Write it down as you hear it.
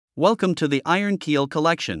Welcome to the Iron Keel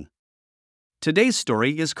Collection. Today's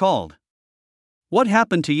story is called What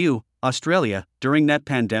Happened to You, Australia, During That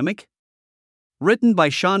Pandemic? Written by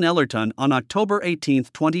Sean Ellerton on October 18,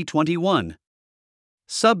 2021.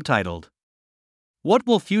 Subtitled What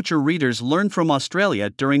Will Future Readers Learn from Australia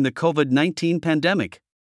During the COVID-19 Pandemic?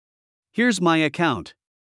 Here's my account.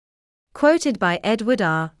 Quoted by Edward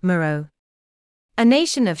R. Murrow. A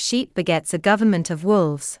nation of sheep begets a government of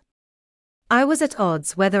wolves. I was at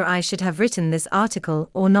odds whether I should have written this article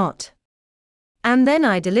or not. And then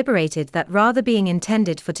I deliberated that rather being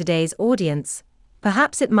intended for today's audience,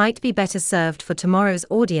 perhaps it might be better served for tomorrow's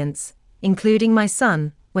audience, including my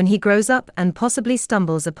son, when he grows up and possibly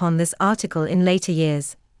stumbles upon this article in later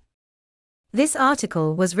years. This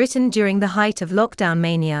article was written during the height of lockdown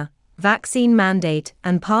mania, vaccine mandate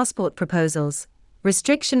and passport proposals,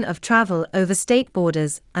 restriction of travel over state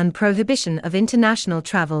borders, and prohibition of international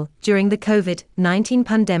travel during the COVID-19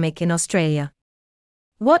 pandemic in Australia.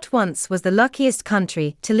 What once was the luckiest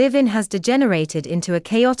country to live in has degenerated into a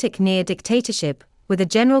chaotic near-dictatorship, with a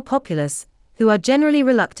general populace, who are generally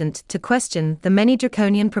reluctant to question the many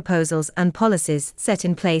draconian proposals and policies set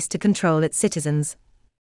in place to control its citizens.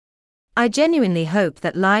 I genuinely hope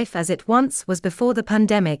that life as it once was before the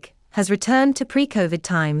pandemic has returned to pre-COVID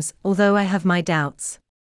times, although I have my doubts.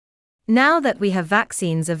 Now that we have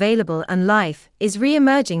vaccines available and life is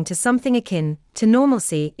re-emerging to something akin to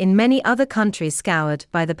normalcy in many other countries scoured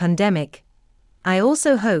by the pandemic, I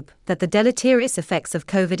also hope that the deleterious effects of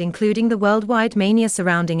COVID, including the worldwide mania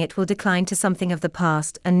surrounding it, will decline to something of the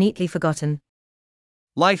past and neatly forgotten.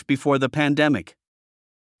 Life before the pandemic.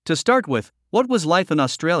 To start with, what was life in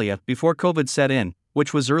Australia before COVID set in,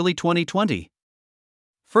 which was early 2020?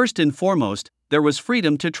 First and foremost, there was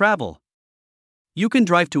freedom to travel. You can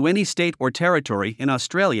drive to any state or territory in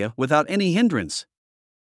Australia without any hindrance.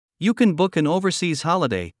 You can book an overseas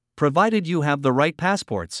holiday, provided you have the right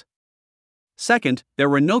passports. Second, there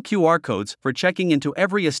were no QR codes for checking into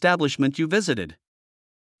every establishment you visited.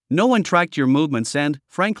 No one tracked your movements and,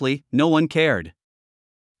 frankly, no one cared.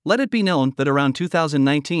 Let it be known that around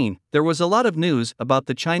 2019, there was a lot of news about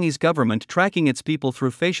the Chinese government tracking its people through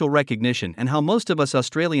facial recognition and how most of us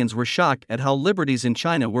Australians were shocked at how liberties in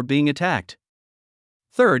China were being attacked.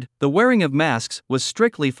 Third, the wearing of masks was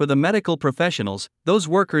strictly for the medical professionals, those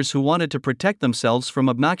workers who wanted to protect themselves from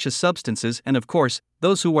obnoxious substances, and of course,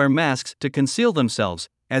 those who wear masks to conceal themselves,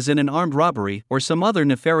 as in an armed robbery or some other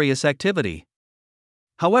nefarious activity.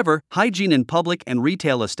 However, hygiene in public and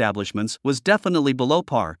retail establishments was definitely below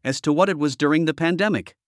par as to what it was during the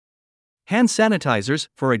pandemic. Hand sanitizers,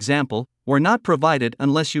 for example, were not provided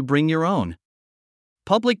unless you bring your own.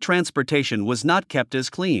 Public transportation was not kept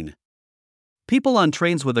as clean. People on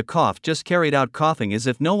trains with a cough just carried out coughing as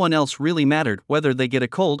if no one else really mattered whether they get a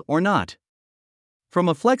cold or not. From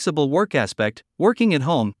a flexible work aspect, working at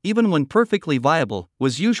home, even when perfectly viable,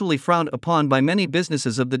 was usually frowned upon by many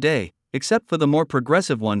businesses of the day, except for the more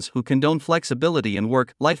progressive ones who condone flexibility and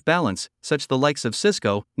work-life balance, such the likes of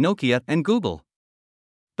Cisco, Nokia, and Google.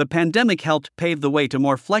 The pandemic helped pave the way to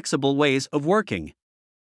more flexible ways of working.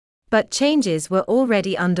 But changes were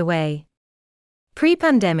already underway.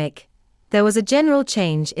 Pre-pandemic, there was a general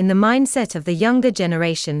change in the mindset of the younger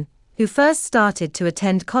generation, who first started to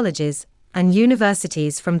attend colleges and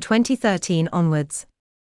universities from 2013 onwards.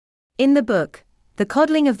 In the book, The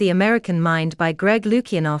Coddling of the American Mind by Greg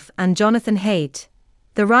Lukianoff and Jonathan Haidt,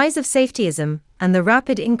 The Rise of Safetyism and the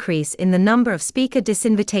Rapid Increase in the Number of Speaker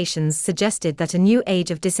Disinvitations suggested that a new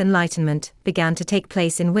age of disenlightenment began to take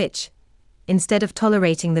place in which, instead of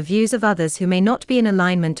tolerating the views of others who may not be in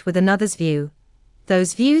alignment with another's view,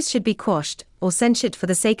 those views should be quashed or censured for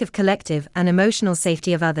the sake of collective and emotional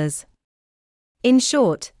safety of others. In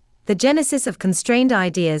short, the genesis of constrained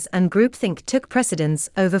ideas and groupthink took precedence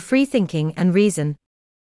over free thinking and reason.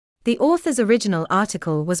 The author's original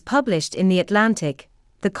article was published in The Atlantic,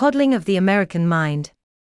 The Coddling of the American Mind.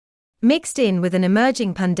 Mixed in with an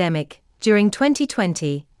emerging pandemic, during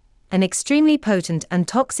 2020, an extremely potent and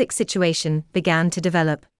toxic situation began to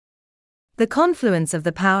develop. The confluence of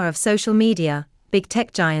the power of social media, big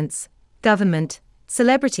tech giants, government,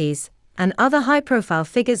 celebrities, and other high-profile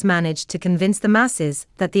figures managed to convince the masses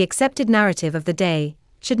that the accepted narrative of the day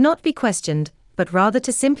should not be questioned, but rather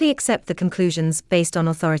to simply accept the conclusions based on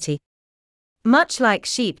authority. Much like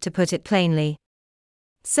sheep, to put it plainly.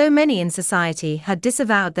 So many in society had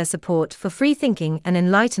disavowed their support for free thinking and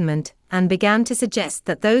enlightenment, and began to suggest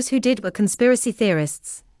that those who did were conspiracy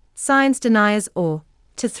theorists, science deniers, or,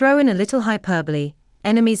 to throw in a little hyperbole,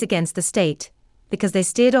 enemies against the state, because they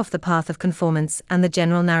steered off the path of conformance and the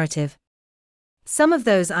general narrative. Some of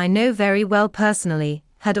those I know very well personally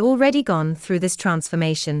had already gone through this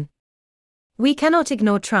transformation. We cannot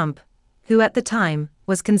ignore Trump, who at the time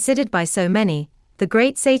was considered by so many the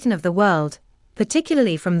great Satan of the world,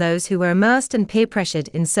 particularly from those who were immersed and peer-pressured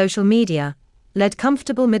in social media, led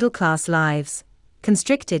comfortable middle-class lives,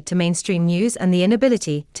 constricted to mainstream news and the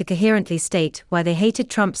inability to coherently state why they hated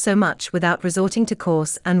Trump so much without resorting to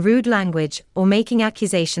coarse and rude language or making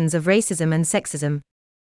accusations of racism and sexism.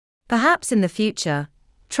 Perhaps in the future,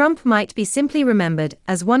 Trump might be simply remembered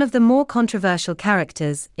as one of the more controversial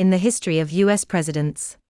characters in the history of US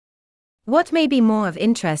presidents. What may be more of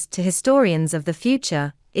interest to historians of the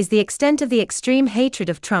future is the extent of the extreme hatred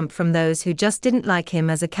of Trump from those who just didn't like him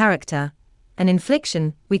as a character, an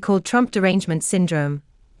infliction we call Trump derangement syndrome,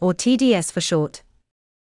 or TDS for short.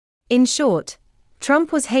 In short,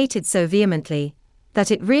 Trump was hated so vehemently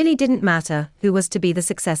that it really didn't matter who was to be the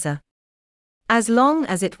successor, as long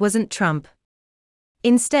as it wasn't Trump.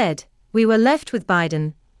 Instead, we were left with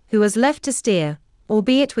Biden, who was left to steer,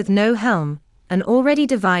 albeit with no helm, an already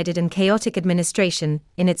divided and chaotic administration,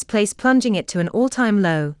 in its place plunging it to an all-time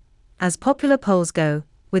low, as popular polls go,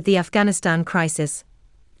 with the Afghanistan crisis,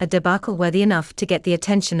 a debacle worthy enough to get the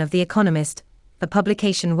attention of The Economist, a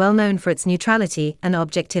publication well known for its neutrality and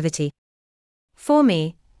objectivity. For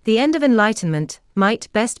me, the end of Enlightenment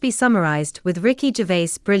might best be summarized with Ricky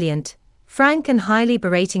Gervais' brilliant, frank and highly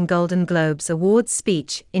berating Golden Globes Awards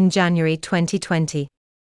speech in January 2020.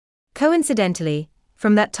 Coincidentally,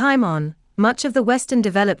 from that time on, much of the Western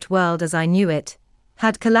developed world as I knew it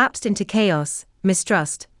had collapsed into chaos,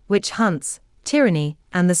 mistrust, witch hunts, tyranny,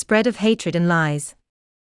 and the spread of hatred and lies.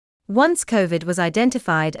 Once COVID was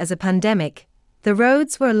identified as a pandemic, the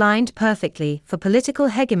roads were aligned perfectly for political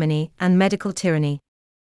hegemony and medical tyranny.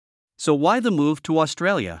 So why the move to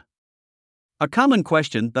Australia? A common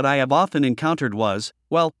question that I have often encountered was,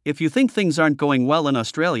 well, if you think things aren't going well in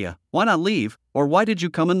Australia, why not leave, or why did you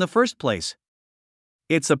come in the first place?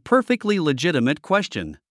 It's a perfectly legitimate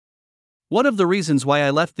question. One of the reasons why I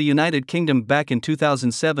left the United Kingdom back in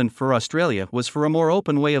 2007 for Australia was for a more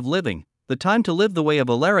open way of living, the time to live the way of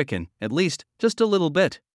a larrikin, at least, just a little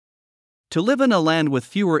bit. To live in a land with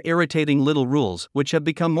fewer irritating little rules which have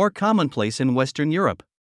become more commonplace in Western Europe.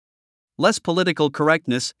 Less political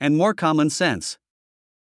correctness and more common sense.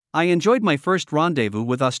 I enjoyed my first rendezvous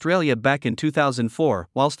with Australia back in 2004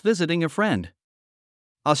 whilst visiting a friend.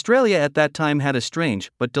 Australia at that time had a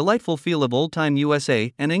strange but delightful feel of old-time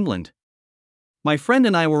USA and England. My friend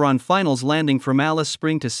and I were on finals landing from Alice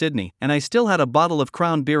Springs to Sydney, and I still had a bottle of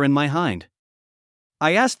Crown beer in my hind.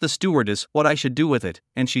 I asked the stewardess what I should do with it,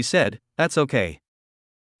 and she said, "That's okay.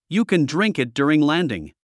 You can drink it during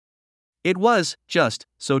landing." It was, just,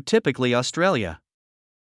 so typically Australia.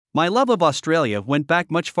 My love of Australia went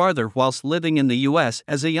back much farther whilst living in the US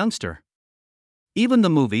as a youngster. Even the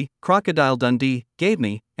movie, Crocodile Dundee, gave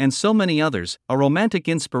me, and so many others, a romantic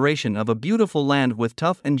inspiration of a beautiful land with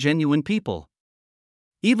tough and genuine people.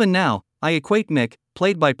 Even now, I equate Mick,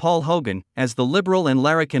 played by Paul Hogan, as the liberal and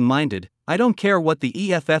larrikin-minded. I don't care what the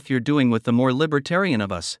EFF you're doing with the more libertarian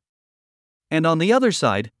of us. And on the other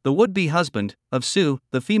side, the would-be husband of Sue,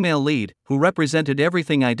 the female lead, who represented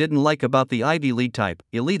everything I didn't like about the Ivy League type: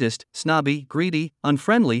 elitist, snobby, greedy,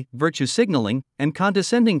 unfriendly, virtue-signaling, and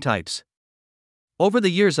condescending types. Over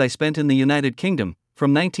the years I spent in the United Kingdom,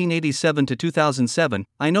 from 1987 to 2007,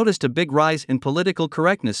 I noticed a big rise in political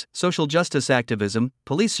correctness, social justice activism,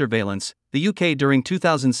 police surveillance. The UK during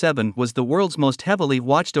 2007 was the world's most heavily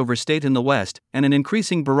watched over state in the West, and an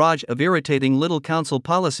increasing barrage of irritating little council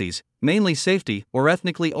policies, mainly safety or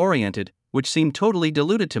ethnically oriented, which seemed totally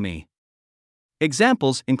diluted to me.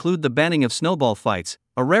 Examples include the banning of snowball fights,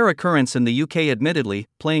 a rare occurrence in the UK admittedly,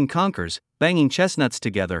 playing conkers, banging chestnuts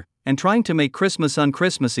together, and trying to make Christmas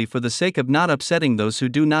unchristmassy for the sake of not upsetting those who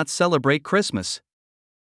do not celebrate Christmas.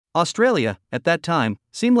 Australia, at that time,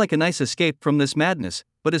 seemed like a nice escape from this madness,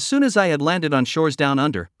 but as soon as I had landed on shores down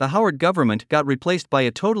under, the Howard government got replaced by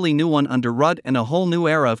a totally new one under Rudd, and a whole new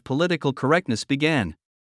era of political correctness began.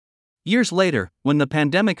 Years later, when the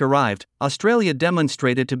pandemic arrived, Australia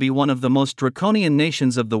demonstrated to be one of the most draconian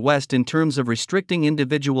nations of the West in terms of restricting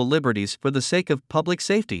individual liberties for the sake of public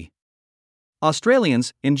safety.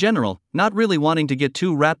 Australians, in general, not really wanting to get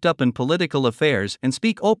too wrapped up in political affairs and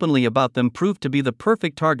speak openly about them, proved to be the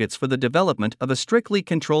perfect targets for the development of a strictly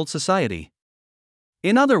controlled society.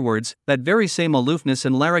 In other words, that very same aloofness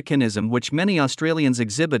and larrikinism which many Australians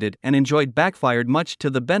exhibited and enjoyed backfired much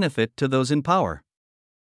to the benefit to those in power.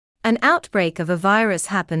 An outbreak of a virus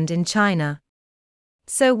happened in China.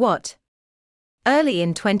 So what? Early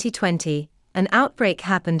in 2020, an outbreak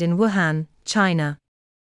happened in Wuhan, China.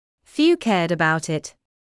 Few cared about it.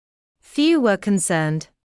 Few were concerned.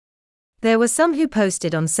 There were some who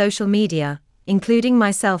posted on social media, including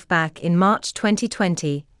myself back in March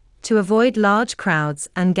 2020, to avoid large crowds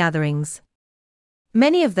and gatherings.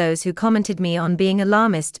 Many of those who commented me on being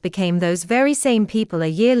alarmist became those very same people a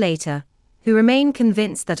year later, who remain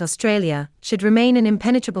convinced that Australia should remain an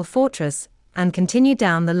impenetrable fortress and continue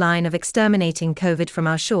down the line of exterminating COVID from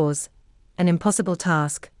our shores, an impossible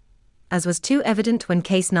task, as was too evident when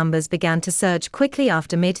case numbers began to surge quickly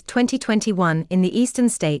after mid-2021 in the eastern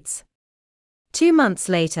states. 2 months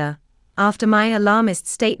later, after my alarmist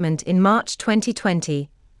statement in March 2020,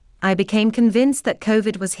 I became convinced that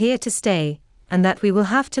COVID was here to stay, and that we will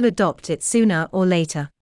have to adopt it sooner or later.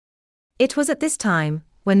 It was at this time,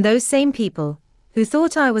 when those same people, who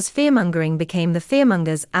thought I was fearmongering, became the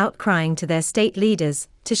fearmongers, outcrying to their state leaders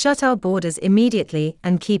to shut our borders immediately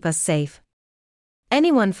and keep us safe.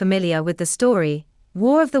 Anyone familiar with the story,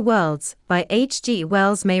 War of the Worlds, by H.G.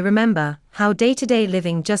 Wells may remember how day-to-day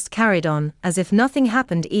living just carried on as if nothing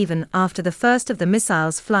happened even after the first of the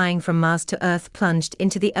missiles flying from Mars to Earth plunged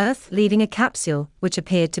into the Earth, leaving a capsule which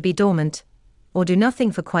appeared to be dormant, or do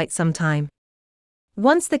nothing for quite some time.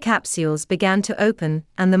 Once the capsules began to open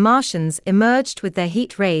and the Martians emerged with their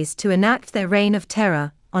heat rays to enact their reign of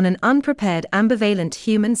terror on an unprepared, ambivalent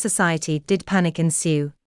human society, did panic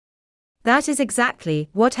ensue. That is exactly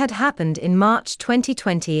what had happened in March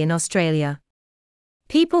 2020 in Australia.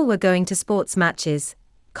 People were going to sports matches,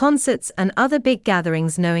 concerts and other big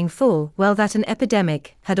gatherings knowing full well that an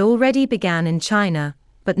epidemic had already begun in China,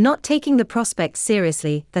 but not taking the prospect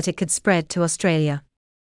seriously that it could spread to Australia.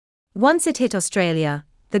 Once it hit Australia,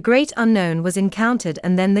 the great unknown was encountered,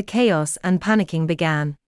 and then the chaos and panicking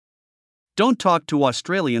began. Don't talk to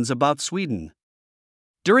Australians about Sweden.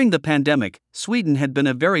 During the pandemic, Sweden had been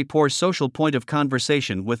a very poor social point of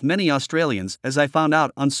conversation with many Australians, as I found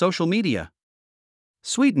out on social media.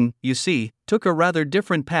 Sweden, you see, took a rather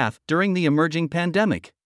different path during the emerging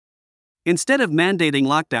pandemic. Instead of mandating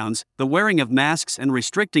lockdowns, the wearing of masks and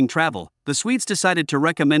restricting travel, the Swedes decided to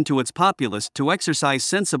recommend to its populace to exercise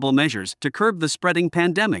sensible measures to curb the spreading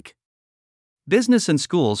pandemic. Business and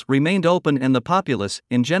schools remained open, and the populace,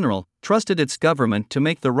 in general, trusted its government to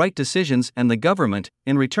make the right decisions, and the government,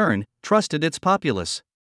 in return, trusted its populace.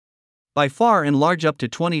 By far and large, up to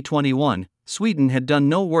 2021, Sweden had done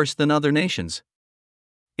no worse than other nations.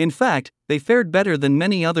 In fact, they fared better than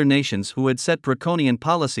many other nations who had set draconian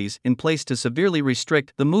policies in place to severely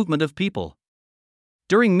restrict the movement of people.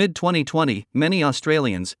 During mid-2020, many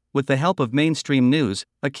Australians, with the help of mainstream news,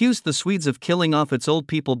 accused the Swedes of killing off its old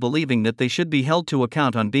people, believing that they should be held to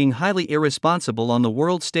account on being highly irresponsible on the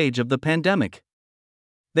world stage of the pandemic.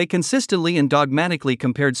 They consistently and dogmatically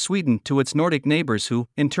compared Sweden to its Nordic neighbors who,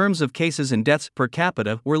 in terms of cases and deaths per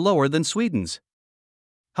capita, were lower than Sweden's.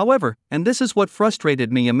 However, and this is what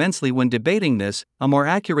frustrated me immensely when debating this, a more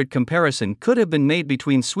accurate comparison could have been made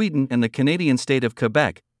between Sweden and the Canadian state of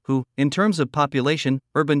Quebec, who, in terms of population,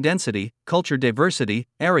 urban density, culture diversity,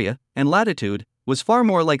 area, and latitude, was far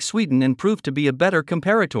more like Sweden and proved to be a better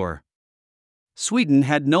comparator. Sweden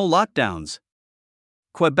had no lockdowns.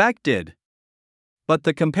 Quebec did. But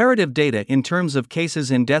the comparative data in terms of cases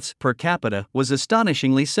and deaths per capita was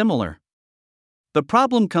astonishingly similar. The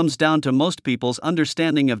problem comes down to most people's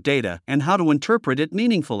understanding of data and how to interpret it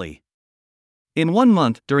meaningfully. In 1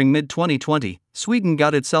 month during mid-2020, Sweden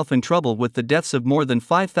got itself in trouble with the deaths of more than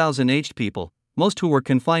 5,000 aged people, most who were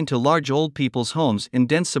confined to large old people's homes in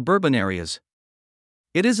dense suburban areas.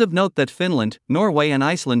 It is of note that Finland, Norway and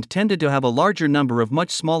Iceland tended to have a larger number of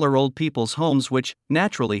much smaller old people's homes, which,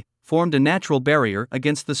 naturally, formed a natural barrier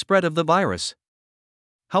against the spread of the virus.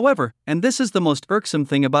 However, and this is the most irksome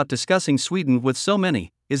thing about discussing Sweden with so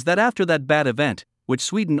many, is that after that bad event, which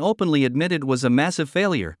Sweden openly admitted was a massive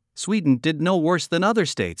failure, Sweden did no worse than other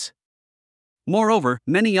states. Moreover,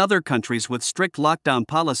 many other countries with strict lockdown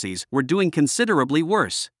policies were doing considerably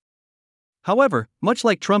worse. However, much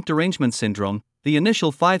like Trump derangement syndrome, the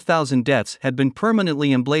initial 5,000 deaths had been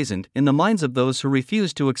permanently emblazoned in the minds of those who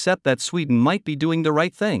refused to accept that Sweden might be doing the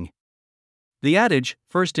right thing. The adage,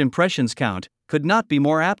 first impressions count, could not be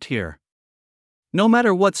more apt here. No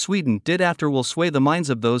matter what Sweden did after will sway the minds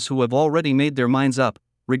of those who have already made their minds up,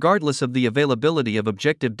 regardless of the availability of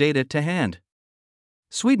objective data to hand.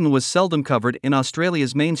 Sweden was seldom covered in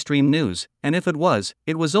Australia's mainstream news, and if it was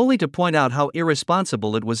only to point out how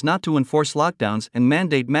irresponsible it was not to enforce lockdowns and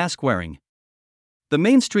mandate mask wearing. The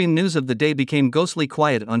mainstream news of the day became ghostly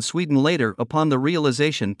quiet on Sweden later upon the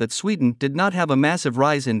realization that Sweden did not have a massive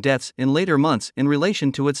rise in deaths in later months in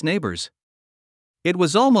relation to its neighbors. It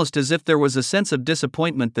was almost as if there was a sense of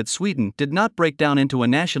disappointment that Sweden did not break down into a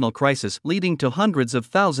national crisis leading to hundreds of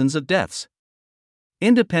thousands of deaths.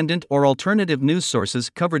 Independent or alternative news sources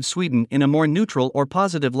covered Sweden in a more neutral or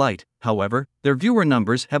positive light, however, their viewer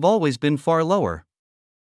numbers have always been far lower.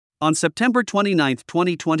 On September 29,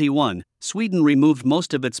 2021, Sweden removed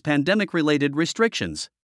most of its pandemic-related restrictions.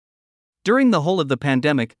 During the whole of the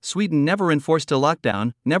pandemic, Sweden never enforced a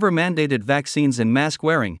lockdown, never mandated vaccines and mask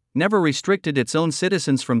wearing, never restricted its own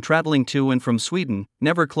citizens from traveling to and from Sweden,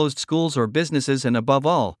 never closed schools or businesses, and above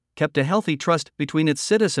all, kept a healthy trust between its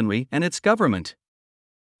citizenry and its government.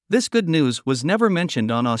 This good news was never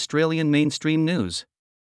mentioned on Australian mainstream news.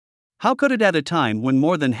 How could it at a time when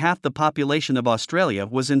more than half the population of Australia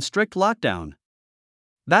was in strict lockdown?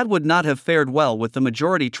 That would not have fared well with the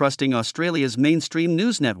majority trusting Australia's mainstream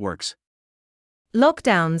news networks.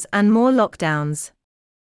 Lockdowns and more lockdowns.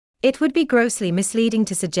 It would be grossly misleading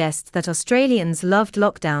to suggest that Australians loved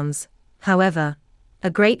lockdowns. However, a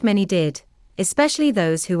great many did, especially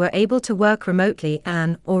those who were able to work remotely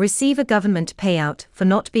or receive a government payout for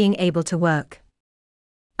not being able to work.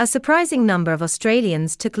 A surprising number of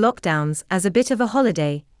Australians took lockdowns as a bit of a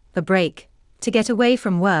holiday, a break, to get away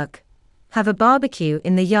from work, have a barbecue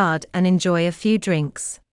in the yard and enjoy a few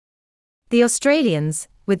drinks. The Australians,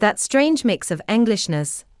 with that strange mix of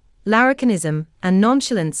Englishness, larrikinism and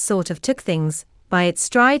nonchalance, sort of took things by its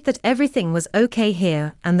stride that everything was okay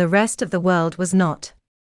here and the rest of the world was not.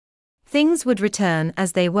 Things would return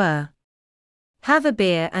as they were. Have a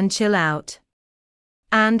beer and chill out.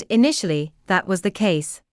 And, initially, that was the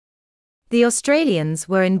case. The Australians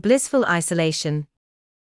were in blissful isolation.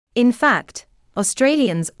 In fact,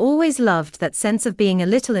 Australians always loved that sense of being a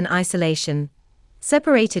little in isolation,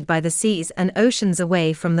 separated by the seas and oceans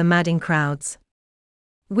away from the madding crowds.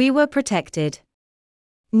 We were protected.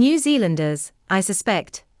 New Zealanders, I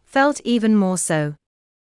suspect, felt even more so.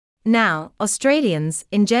 Now, Australians,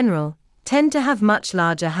 in general, tend to have much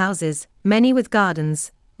larger houses, many with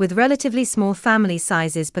gardens, with relatively small family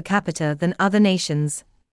sizes per capita than other nations.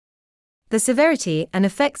 The severity and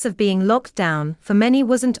effects of being locked down for many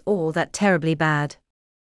wasn't all that terribly bad.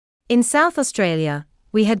 In South Australia,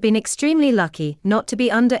 we had been extremely lucky not to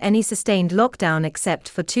be under any sustained lockdown except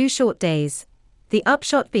for 2 short days, the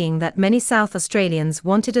upshot being that many South Australians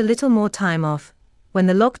wanted a little more time off, when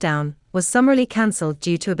the lockdown was summarily cancelled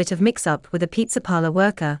due to a bit of mix-up with a pizza parlour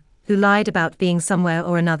worker who lied about being somewhere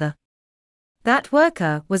or another. That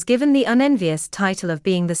worker was given the unenvious title of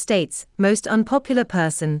being the state's most unpopular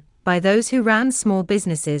person by those who ran small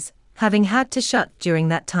businesses, having had to shut during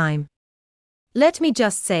that time. Let me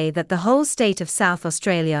just say that the whole state of South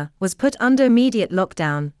Australia was put under immediate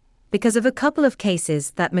lockdown because of a couple of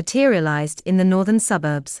cases that materialised in the northern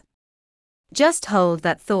suburbs. Just hold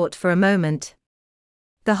that thought for a moment.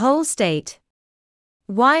 The whole state.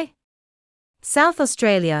 Why? South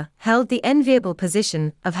Australia held the enviable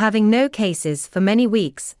position of having no cases for many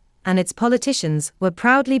weeks, and its politicians were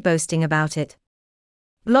proudly boasting about it.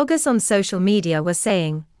 Bloggers on social media were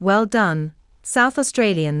saying, "Well done, South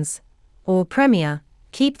Australians," or "Premier,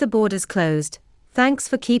 keep the borders closed, thanks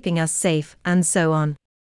for keeping us safe," and so on.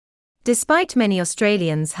 Despite many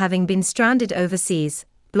Australians having been stranded overseas,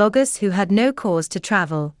 bloggers who had no cause to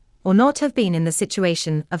travel, or not have been in the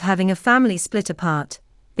situation of having a family split apart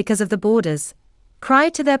because of the borders,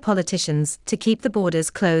 cried to their politicians to keep the borders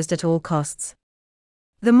closed at all costs.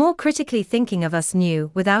 The more critically thinking of us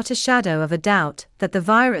knew without a shadow of a doubt that the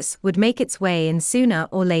virus would make its way in sooner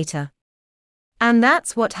or later. And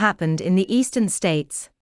that's what happened in the eastern states.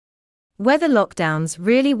 Whether lockdowns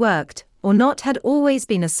really worked or not had always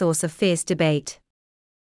been a source of fierce debate.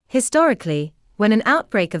 Historically, when an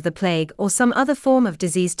outbreak of the plague or some other form of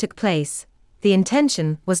disease took place, the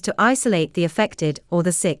intention was to isolate the affected or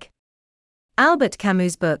the sick. Albert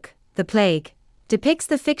Camus' book, The Plague, depicts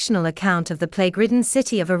the fictional account of the plague-ridden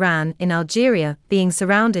city of Oran in Algeria being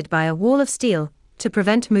surrounded by a wall of steel to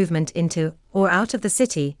prevent movement into or out of the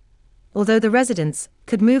city, although the residents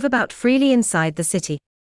could move about freely inside the city.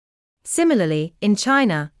 Similarly, in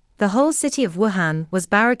China, the whole city of Wuhan was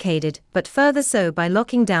barricaded, but further so by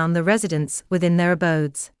locking down the residents within their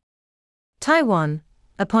abodes. Taiwan,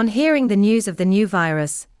 upon hearing the news of the new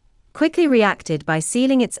virus, quickly reacted by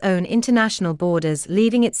sealing its own international borders,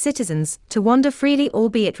 leaving its citizens to wander freely,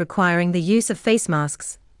 albeit requiring the use of face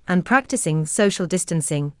masks and practicing social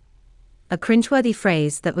distancing, a cringeworthy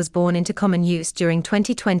phrase that was born into common use during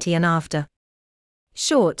 2020 and after.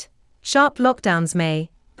 Short, sharp lockdowns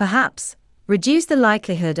may, perhaps, reduce the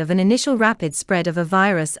likelihood of an initial rapid spread of a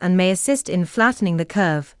virus and may assist in flattening the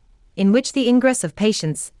curve, in which the ingress of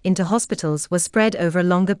patients into hospitals was spread over a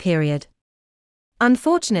longer period.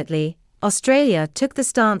 Unfortunately, Australia took the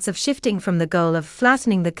stance of shifting from the goal of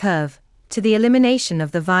flattening the curve to the elimination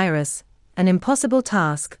of the virus, an impossible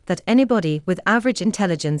task that anybody with average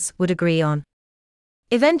intelligence would agree on.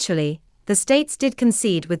 Eventually, the states did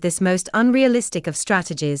concede with this most unrealistic of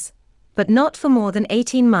strategies, but not for more than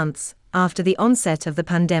 18 months after the onset of the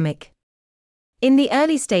pandemic. In the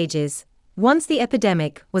early stages, once the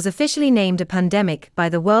epidemic was officially named a pandemic by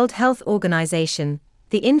the World Health Organization,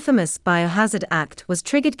 the infamous Biohazard Act was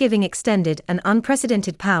triggered, giving extended and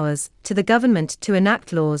unprecedented powers to the government to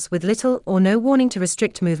enact laws with little or no warning to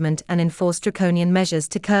restrict movement and enforce draconian measures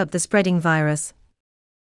to curb the spreading virus.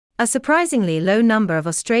 A surprisingly low number of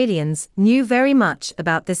Australians knew very much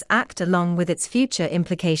about this act along with its future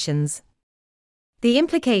implications. The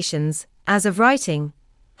implications, as of writing,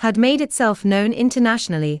 had made itself known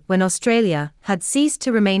internationally when Australia had ceased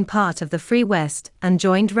to remain part of the Free West and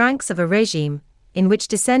joined ranks of a regime in which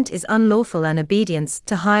dissent is unlawful and obedience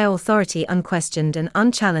to higher authority unquestioned and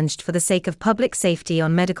unchallenged for the sake of public safety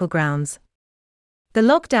on medical grounds. The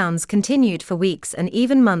lockdowns continued for weeks and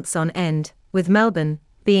even months on end, with Melbourne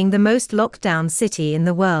being the most locked-down city in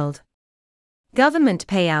the world. Government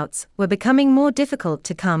payouts were becoming more difficult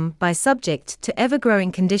to come by, subject to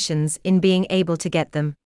ever-growing conditions in being able to get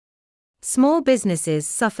them. Small businesses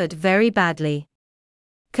suffered very badly.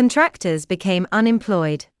 Contractors became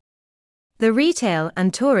unemployed. The retail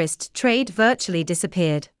and tourist trade virtually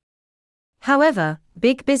disappeared. However,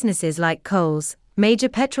 big businesses like Coles, major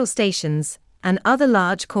petrol stations, and other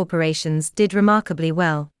large corporations did remarkably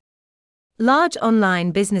well. Large online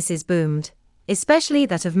businesses boomed, especially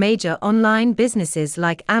that of major online businesses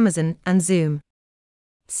like Amazon and Zoom.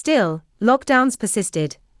 Still, lockdowns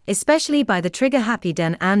persisted, especially by the trigger-happy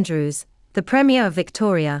Dan Andrews, the Premier of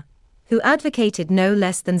Victoria, who advocated no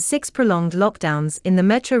less than 6 prolonged lockdowns in the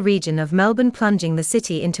metro region of Melbourne, plunging the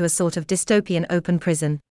city into a sort of dystopian open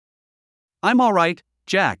prison. I'm all right,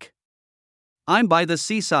 Jack. I'm by the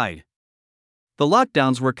seaside. The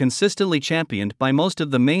lockdowns were consistently championed by most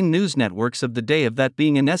of the main news networks of the day, of that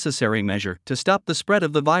being a necessary measure to stop the spread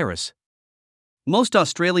of the virus. Most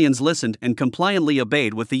Australians listened and compliantly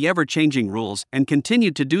obeyed with the ever-changing rules and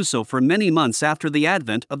continued to do so for many months after the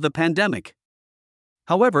advent of the pandemic.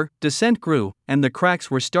 However, dissent grew, and the cracks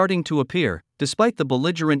were starting to appear, despite the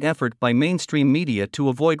belligerent effort by mainstream media to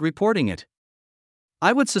avoid reporting it.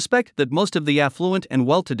 I would suspect that most of the affluent and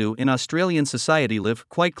well-to-do in Australian society live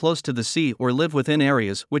quite close to the sea or live within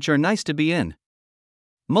areas which are nice to be in.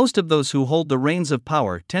 Most of those who hold the reins of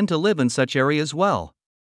power tend to live in such areas well.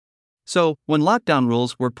 So, when lockdown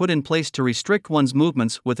rules were put in place to restrict one's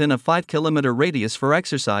movements within a 5-kilometer radius for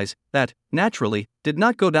exercise, that, naturally, did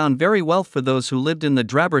not go down very well for those who lived in the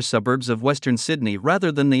drabber suburbs of Western Sydney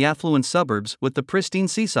rather than the affluent suburbs with the pristine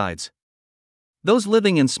seasides. Those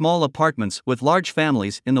living in small apartments with large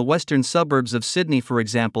families in the western suburbs of Sydney, for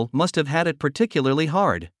example, must have had it particularly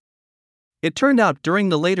hard. It turned out during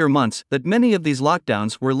the later months that many of these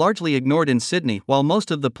lockdowns were largely ignored in Sydney, while most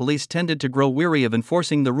of the police tended to grow weary of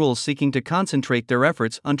enforcing the rules, seeking to concentrate their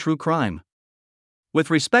efforts on true crime. With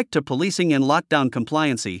respect to policing and lockdown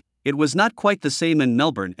compliancy, it was not quite the same in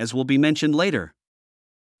Melbourne, as will be mentioned later.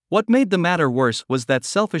 What made the matter worse was that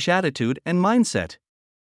selfish attitude and mindset.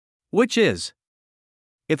 Which is,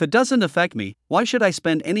 if it doesn't affect me, why should I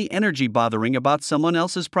spend any energy bothering about someone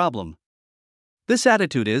else's problem? This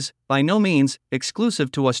attitude is, by no means,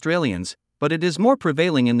 exclusive to Australians, but it is more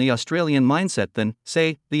prevailing in the Australian mindset than,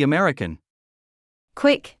 say, the American.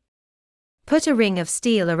 Quick. Put a ring of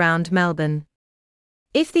steel around Melbourne.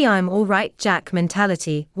 If the I'm all right Jack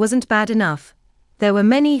mentality wasn't bad enough, there were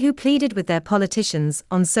many who pleaded with their politicians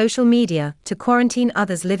on social media to quarantine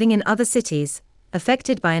others living in other cities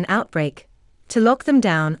affected by an outbreak, to lock them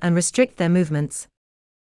down and restrict their movements.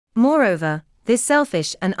 Moreover, this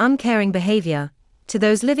selfish and uncaring behavior, to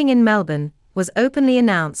those living in Melbourne, was openly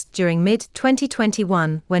announced during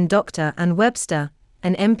mid-2021 when Dr. Anne Webster,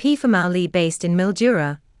 an MP for Manly based in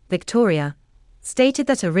Mildura, Victoria, stated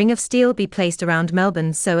that a ring of steel be placed around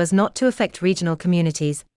Melbourne so as not to affect regional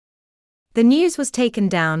communities. The news was taken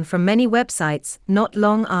down from many websites not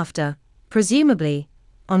long after, presumably,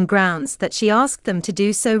 on grounds that she asked them to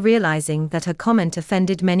do so, realizing that her comment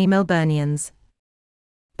offended many Melburnians.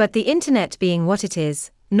 But the internet being what it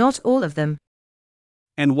is, not all of them.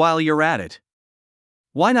 And while you're at it,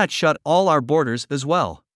 why not shut all our borders as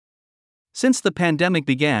well? Since the pandemic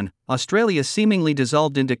began, Australia seemingly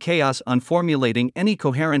dissolved into chaos on formulating any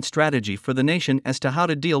coherent strategy for the nation as to how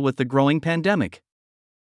to deal with the growing pandemic.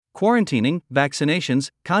 Quarantining, vaccinations,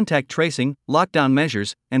 contact tracing, lockdown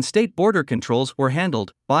measures, and state border controls were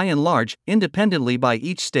handled, by and large, independently by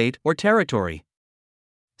each state or territory.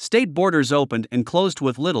 State borders opened and closed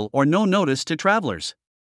with little or no notice to travelers.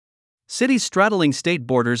 Cities straddling state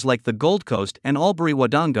borders like the Gold Coast and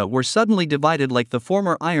Albury-Wodonga were suddenly divided like the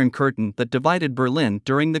former Iron Curtain that divided Berlin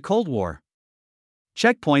during the Cold War.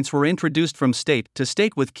 Checkpoints were introduced from state to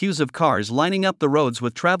state with queues of cars lining up the roads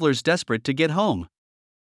with travelers desperate to get home.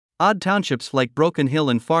 Odd townships like Broken Hill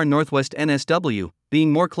in far northwest NSW,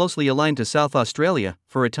 being more closely aligned to South Australia,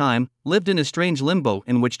 for a time, lived in a strange limbo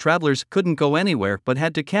in which travelers couldn't go anywhere but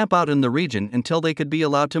had to camp out in the region until they could be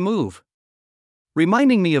allowed to move.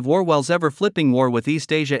 Reminding me of Orwell's ever-flipping war with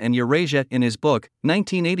East Asia and Eurasia in his book,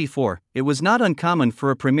 1984, it was not uncommon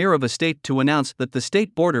for a premier of a state to announce that the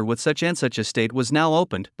state border with such and such a state was now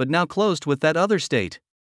opened but now closed with that other state.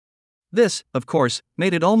 This, of course,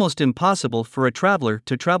 made it almost impossible for a traveler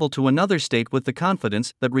to travel to another state with the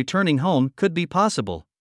confidence that returning home could be possible.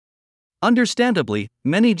 Understandably,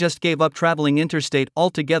 many just gave up traveling interstate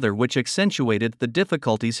altogether, which accentuated the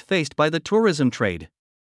difficulties faced by the tourism trade.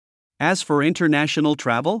 As for international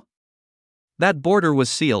travel, that border was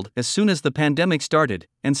sealed as soon as the pandemic started,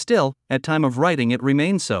 and still, at time of writing, it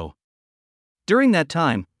remains so. During that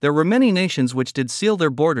time, there were many nations which did seal their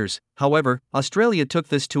borders. However, Australia took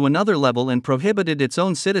this to another level and prohibited its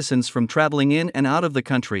own citizens from travelling in and out of the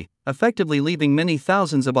country, effectively leaving many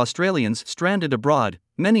thousands of Australians stranded abroad,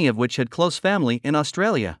 many of which had close family in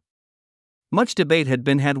Australia. Much debate had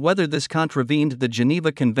been had whether this contravened the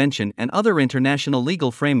Geneva Convention and other international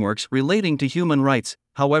legal frameworks relating to human rights.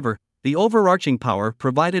 However, the overarching power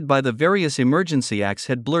provided by the various emergency acts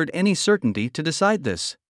had blurred any certainty to decide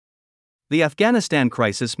this. The Afghanistan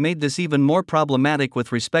crisis made this even more problematic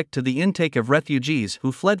with respect to the intake of refugees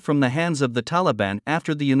who fled from the hands of the Taliban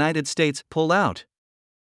after the United States pulled out.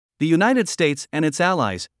 The United States and its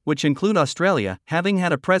allies, which include Australia, having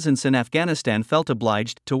had a presence in Afghanistan, felt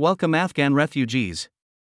obliged to welcome Afghan refugees.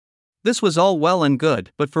 This was all well and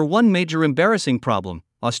good, but for one major embarrassing problem: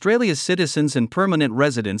 Australia's citizens and permanent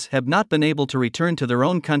residents have not been able to return to their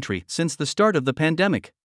own country since the start of the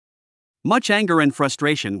pandemic. Much anger and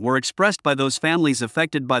frustration were expressed by those families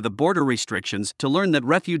affected by the border restrictions to learn that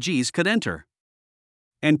refugees could enter.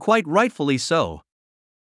 And quite rightfully so.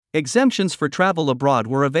 Exemptions for travel abroad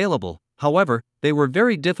were available, however, they were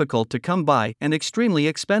very difficult to come by and extremely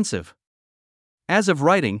expensive. As of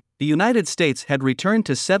writing, the United States had returned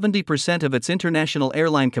to 70% of its international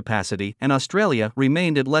airline capacity and Australia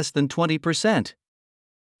remained at less than 20%.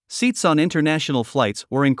 Seats on international flights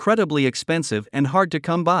were incredibly expensive and hard to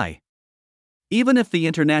come by. Even if the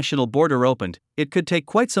international border opened, it could take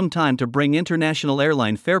quite some time to bring international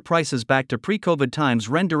airline fare prices back to pre-COVID times,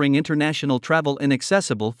 rendering international travel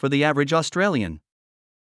inaccessible for the average Australian.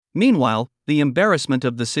 Meanwhile, the embarrassment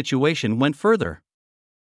of the situation went further.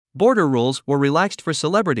 Border rules were relaxed for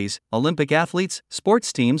celebrities, Olympic athletes,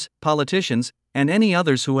 sports teams, politicians, and any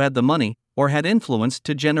others who had the money, or had influence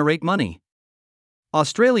to generate money.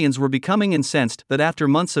 Australians were becoming incensed that after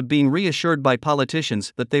months of being reassured by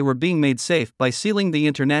politicians that they were being made safe by sealing the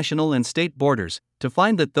international and state borders, to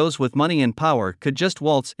find that those with money and power could just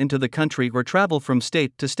waltz into the country or travel from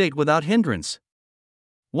state to state without hindrance.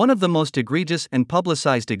 One of the most egregious and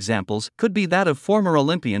publicized examples could be that of former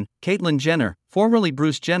Olympian Caitlyn Jenner, formerly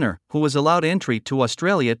Bruce Jenner, who was allowed entry to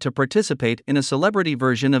Australia to participate in a celebrity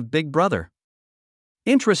version of Big Brother.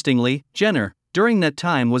 Interestingly, Jenner, during that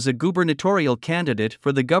time, was a gubernatorial candidate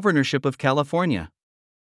for the governorship of California.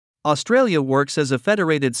 Australia works as a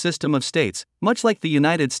federated system of states, much like the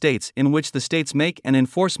United States, in which the states make and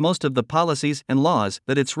enforce most of the policies and laws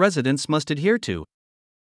that its residents must adhere to.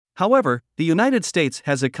 However, the United States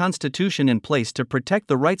has a constitution in place to protect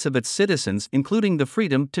the rights of its citizens, including the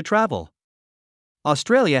freedom to travel.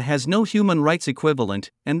 Australia has no human rights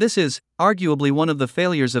equivalent, and this is, arguably, one of the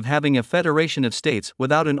failures of having a federation of states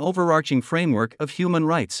without an overarching framework of human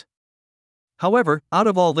rights. However, out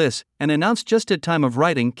of all this, and announced just at time of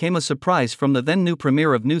writing, came a surprise from the then new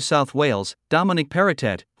Premier of New South Wales, Dominic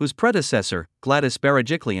Perrottet, whose predecessor, Gladys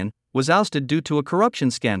Berejiklian, was ousted due to a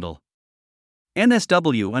corruption scandal.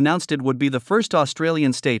 NSW announced it would be the first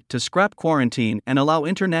Australian state to scrap quarantine and allow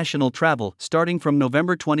international travel starting from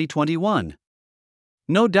November 2021.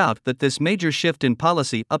 No doubt that this major shift in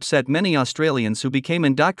policy upset many Australians who became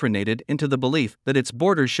indoctrinated into the belief that its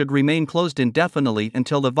borders should remain closed indefinitely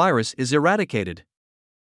until the virus is eradicated.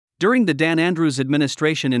 During the Dan Andrews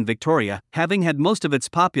administration in Victoria, having had most of its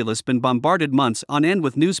populace been bombarded months on end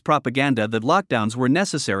with news propaganda that lockdowns were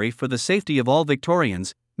necessary for the safety of all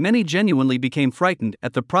Victorians, many genuinely became frightened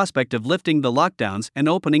at the prospect of lifting the lockdowns and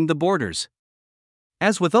opening the borders.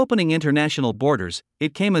 As with opening international borders,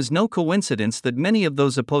 it came as no coincidence that many of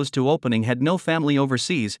those opposed to opening had no family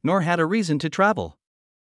overseas nor had a reason to travel.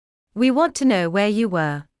 We want to know where you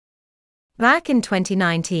were. Back in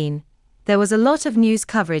 2019, there was a lot of news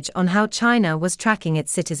coverage on how China was tracking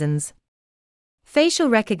its citizens. Facial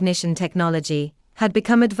recognition technology had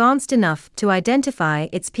become advanced enough to identify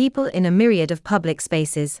its people in a myriad of public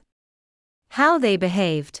spaces. How they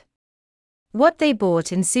behaved. What they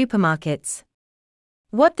bought in supermarkets.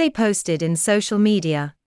 What they posted in social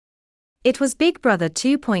media. It was Big Brother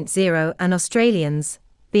 2.0, and Australians,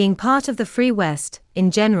 being part of the Free West,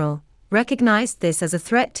 in general, recognized this as a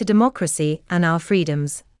threat to democracy and our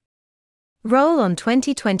freedoms. Roll on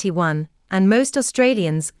 2021, and most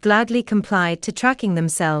Australians gladly complied to tracking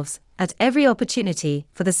themselves at every opportunity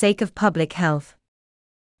for the sake of public health.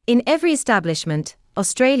 In every establishment,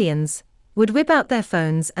 Australians would whip out their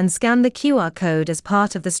phones and scan the QR code as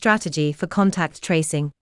part of the strategy for contact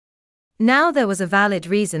tracing. Now there was a valid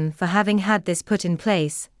reason for having had this put in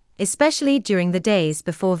place, especially during the days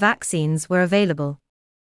before vaccines were available.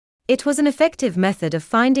 It was an effective method of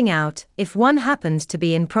finding out if one happened to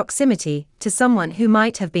be in proximity to someone who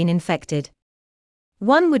might have been infected.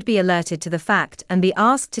 One would be alerted to the fact and be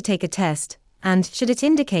asked to take a test, and should it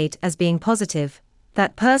indicate as being positive,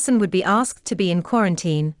 that person would be asked to be in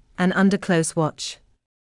quarantine and under close watch.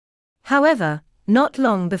 However, not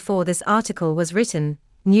long before this article was written,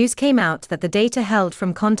 news came out that the data held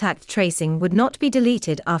from contact tracing would not be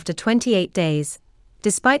deleted after 28 days,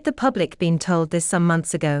 despite the public being told this some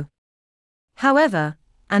months ago. However,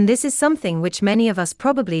 and this is something which many of us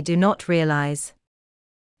probably do not realize,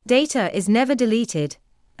 data is never deleted,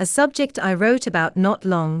 a subject I wrote about not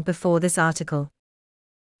long before this article.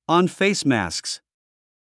 On face masks.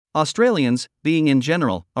 Australians, being in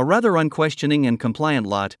general a rather unquestioning and compliant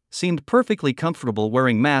lot, seemed perfectly comfortable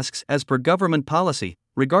wearing masks as per government policy,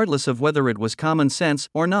 regardless of whether it was common sense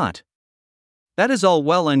or not. That is all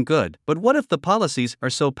well and good, but what if the policies are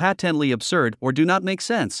so patently absurd or do not make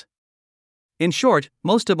sense? In short,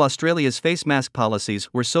 most of Australia's face mask policies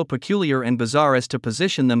were so peculiar and bizarre as to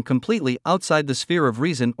position them completely outside the sphere of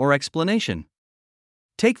reason or explanation.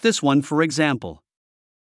 Take this one for example.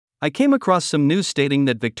 I came across some news stating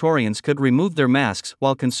that Victorians could remove their masks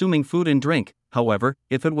while consuming food and drink. However,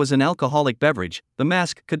 if it was an alcoholic beverage, the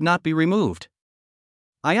mask could not be removed.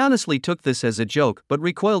 I honestly took this as a joke but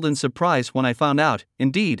recoiled in surprise when I found out,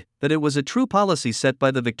 indeed, that it was a true policy set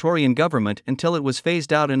by the Victorian government until it was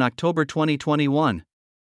phased out in October 2021.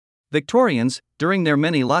 Victorians, during their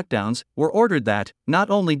many lockdowns, were ordered that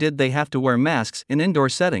not only did they have to wear masks in indoor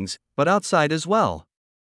settings, but outside as well.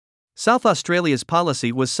 South Australia's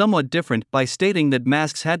policy was somewhat different by stating that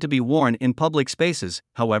masks had to be worn in public spaces.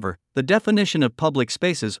 However, the definition of public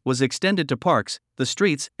spaces was extended to parks, the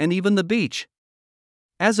streets, and even the beach.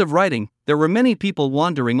 As of writing, there were many people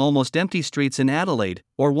wandering almost empty streets in Adelaide,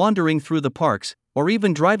 or wandering through the parks, or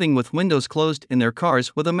even driving with windows closed in their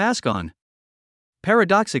cars with a mask on.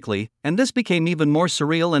 Paradoxically, and this became even more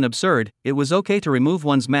surreal and absurd, it was okay to remove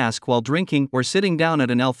one's mask while drinking or sitting down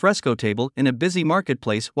at an alfresco table in a busy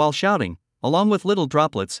marketplace while shouting, along with little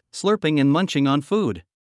droplets, slurping and munching on food.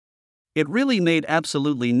 It really made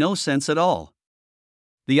absolutely no sense at all.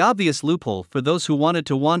 The obvious loophole for those who wanted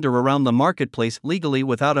to wander around the marketplace legally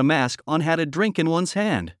without a mask on had a drink in one's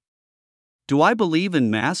hand. Do I believe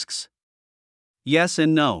in masks? Yes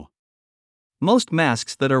and no. Most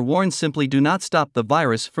masks that are worn simply do not stop the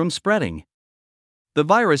virus from spreading. The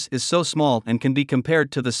virus is so small and can be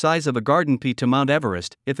compared to the size of a garden pea to Mount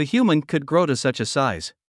Everest, if a human could grow to such a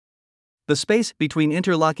size. The space between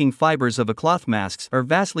interlocking fibers of a cloth masks are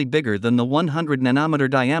vastly bigger than the 100 nanometer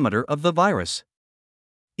diameter of the virus.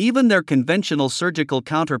 Even their conventional surgical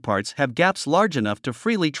counterparts have gaps large enough to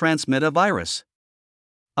freely transmit a virus.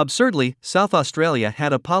 Absurdly, South Australia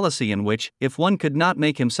had a policy in which, if one could not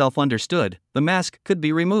make himself understood, the mask could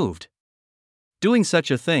be removed. Doing such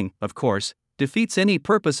a thing, of course, defeats any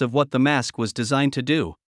purpose of what the mask was designed to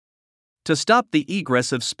do: to stop the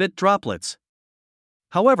egress of spit droplets.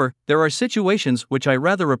 However, there are situations which I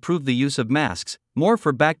rather approve the use of masks, more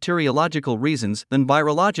for bacteriological reasons than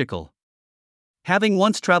virological. Having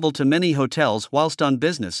once traveled to many hotels whilst on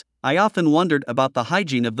business, I often wondered about the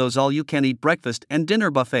hygiene of those all-you-can-eat breakfast and dinner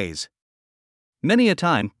buffets. Many a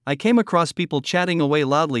time, I came across people chatting away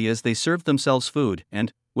loudly as they served themselves food,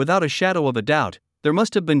 and, without a shadow of a doubt, there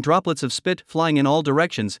must have been droplets of spit flying in all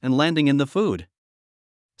directions and landing in the food.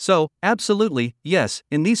 So, absolutely, yes,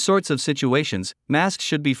 in these sorts of situations, masks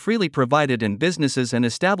should be freely provided and businesses and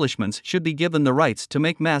establishments should be given the rights to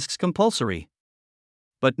make masks compulsory.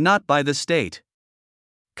 But not by the state.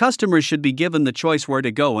 Customers should be given the choice where to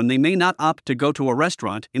go, and they may not opt to go to a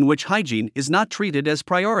restaurant in which hygiene is not treated as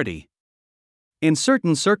priority. In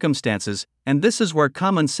certain circumstances, and this is where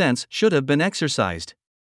common sense should have been exercised.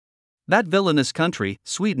 That villainous country,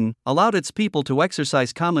 Sweden, allowed its people to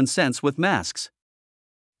exercise common sense with masks.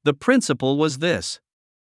 The principle was this: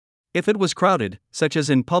 if it was crowded, such as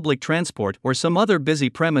in public transport or some other busy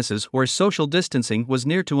premises where social distancing was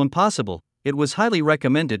near to impossible, it was highly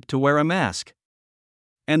recommended to wear a mask.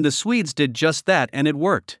 And the Swedes did just that, and it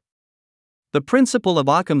worked. The principle of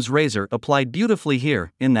Occam's razor applied beautifully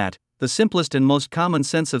here, in that the simplest and most common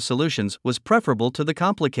sense of solutions was preferable to the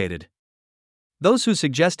complicated. Those who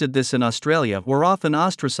suggested this in Australia were often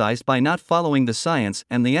ostracized by not following the science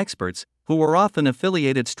and the experts, who were often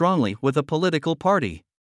affiliated strongly with a political party.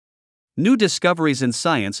 New discoveries in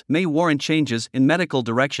science may warrant changes in medical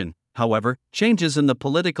direction, however, changes in the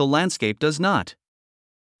political landscape does not.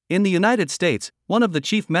 In the United States, one of the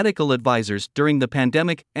chief medical advisors during the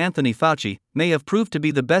pandemic, Anthony Fauci, may have proved to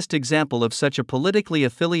be the best example of such a politically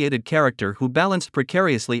affiliated character who balanced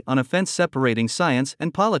precariously on a fence separating science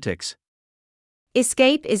and politics.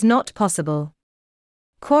 Escape is not possible.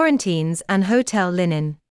 Quarantines and hotel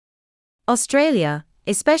linen. Australia,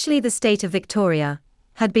 especially the state of Victoria,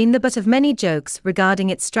 had been the butt of many jokes regarding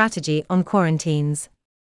its strategy on quarantines.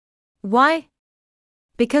 Why?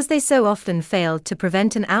 Because they so often failed to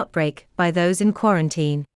prevent an outbreak by those in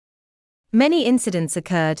quarantine. Many incidents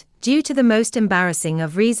occurred due to the most embarrassing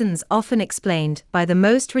of reasons, often explained by the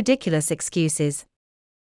most ridiculous excuses.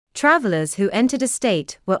 Travelers who entered a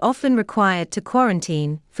state were often required to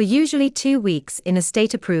quarantine for usually 2 weeks in a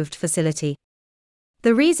state-approved facility.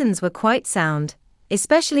 The reasons were quite sound,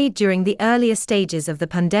 especially during the earlier stages of the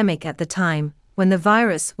pandemic at the time, when the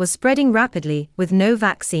virus was spreading rapidly with no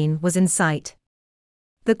vaccine was in sight.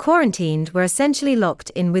 The quarantined were essentially locked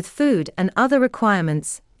in with food and other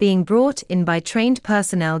requirements being brought in by trained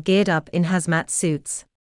personnel geared up in hazmat suits.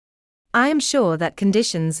 I am sure that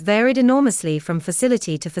conditions varied enormously from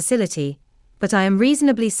facility to facility, but I am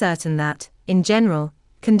reasonably certain that, in general,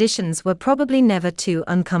 conditions were probably never too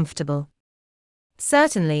uncomfortable.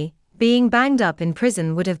 Certainly, being banged up in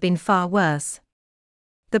prison would have been far worse.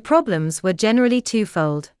 The problems were generally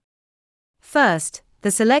twofold. First,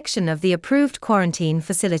 the selection of the approved quarantine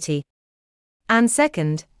facility. And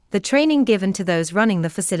second, the training given to those running the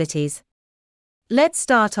facilities. Let's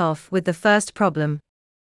start off with the first problem.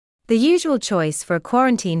 The usual choice for a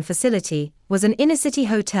quarantine facility was an inner-city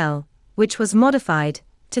hotel, which was modified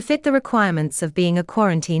to fit the requirements of being a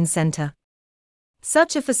quarantine center.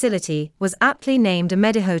 Such a facility was aptly named a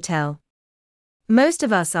Medihotel. Most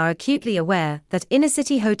of us are acutely aware that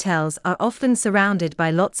inner-city hotels are often surrounded by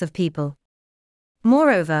lots of people.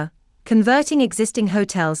 Moreover, converting existing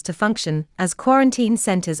hotels to function as quarantine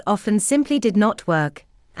centers often simply did not work,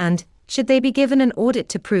 and, should they be given an audit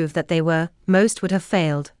to prove that they were, most would have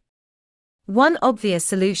failed. One obvious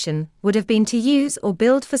solution would have been to use or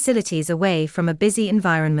build facilities away from a busy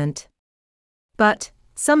environment. But,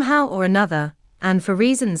 somehow or another, and for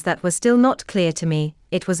reasons that were still not clear to me,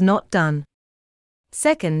 it was not done.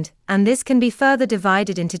 Second, and this can be further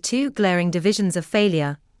divided into two glaring divisions of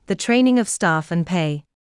failure, the training of staff and pay.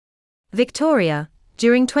 Victoria,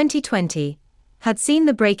 during 2020, had seen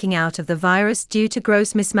the breaking out of the virus due to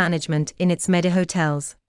gross mismanagement in its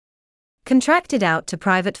Medihotels. Contracted out to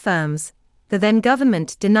private firms, the then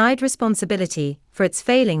government denied responsibility for its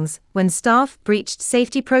failings when staff breached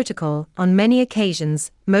safety protocol on many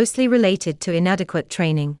occasions, mostly related to inadequate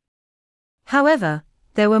training. However,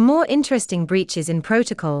 there were more interesting breaches in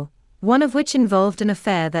protocol, one of which involved an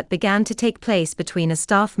affair that began to take place between a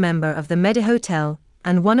staff member of the Medihotel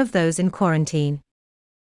and one of those in quarantine.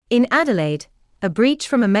 In Adelaide, a breach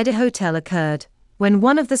from a Medihotel occurred when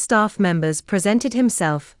one of the staff members presented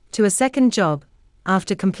himself to a second job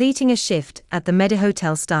after completing a shift at the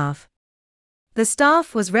Medihotel staff. The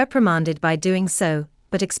staff was reprimanded by doing so,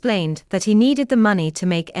 but explained that he needed the money to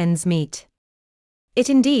make ends meet. It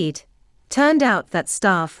indeed turned out that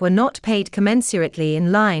staff were not paid commensurately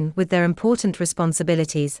in line with their important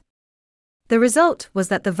responsibilities. The result was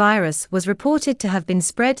that the virus was reported to have been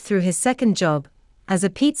spread through his second job, as a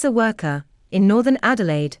pizza worker, in northern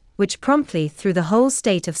Adelaide, which promptly threw the whole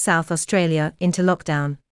state of South Australia into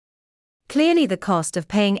lockdown. Clearly, the cost of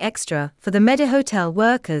paying extra for the Medihotel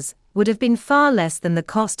workers would have been far less than the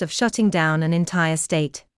cost of shutting down an entire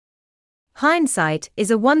state. Hindsight is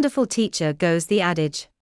a wonderful teacher, goes the adage.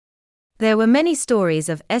 There were many stories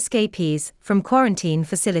of escapees from quarantine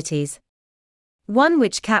facilities. One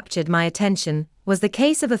which captured my attention was the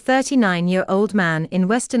case of a 39-year-old man in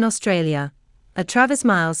Western Australia, a Travis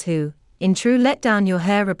Miles who, in true let down your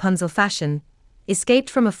hair Rapunzel fashion, escaped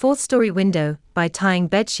from a fourth-story window by tying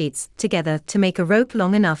bedsheets together to make a rope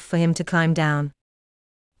long enough for him to climb down.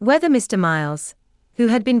 Whether Mr. Miles, who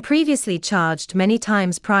had been previously charged many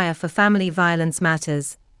times prior for family violence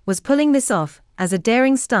matters, was pulling this off as a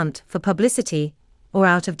daring stunt for publicity or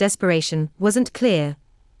out of desperation wasn't clear,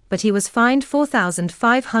 but he was fined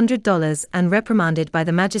 $4,500 and reprimanded by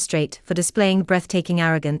the magistrate for displaying breathtaking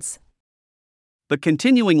arrogance. The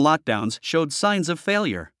continuing lockdowns showed signs of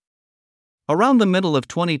failure. Around the middle of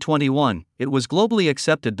 2021, it was globally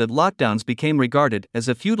accepted that lockdowns became regarded as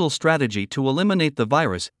a futile strategy to eliminate the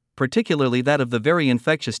virus, particularly that of the very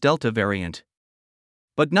infectious Delta variant.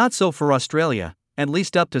 But not so for Australia, at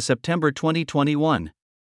least up to September 2021.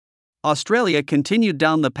 Australia continued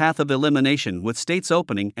down the path of elimination, with states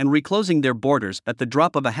opening and reclosing their borders at the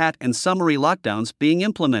drop of a hat and summary lockdowns being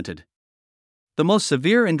implemented. The most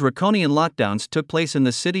severe and draconian lockdowns took place in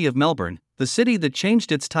the city of Melbourne, the city that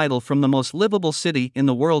changed its title from the most livable city in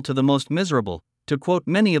the world to the most miserable, to quote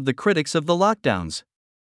many of the critics of the lockdowns.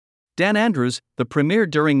 Dan Andrews, the premier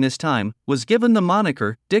during this time, was given the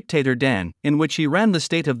moniker Dictator Dan, in which he ran the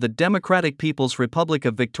state of the Democratic People's Republic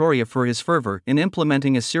of Victoria for his fervor in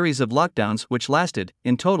implementing a series of lockdowns which lasted,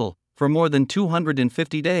 in total, for more than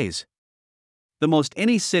 250 days. The most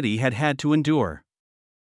any city had had to endure.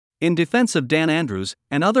 In defense of Dan Andrews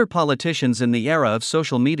and other politicians in the era of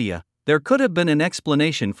social media, there could have been an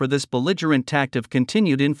explanation for this belligerent tact of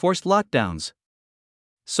continued enforced lockdowns.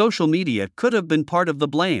 Social media could have been part of the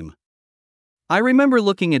blame. I remember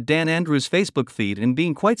looking at Dan Andrews' Facebook feed and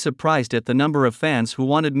being quite surprised at the number of fans who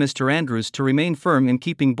wanted Mr. Andrews to remain firm in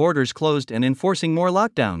keeping borders closed and enforcing more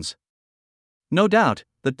lockdowns. No doubt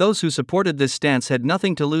that those who supported this stance had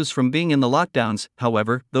nothing to lose from being in the lockdowns.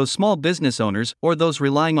 However, those small business owners or those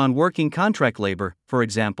relying on working contract labor, for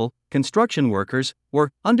example, construction workers,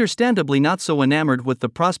 were understandably not so enamored with the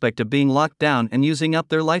prospect of being locked down and using up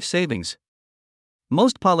their life savings.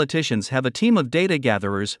 Most politicians have a team of data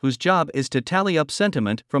gatherers whose job is to tally up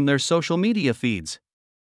sentiment from their social media feeds.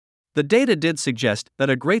 The data did suggest that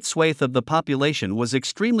a great swathe of the population was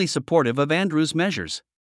extremely supportive of Andrews' measures.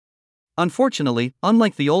 Unfortunately,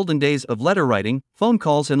 unlike the olden days of letter writing, phone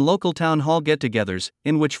calls, and local town hall get-togethers,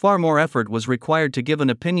 in which far more effort was required to give an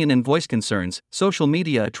opinion and voice concerns, social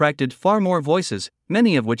media attracted far more voices,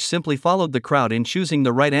 many of which simply followed the crowd in choosing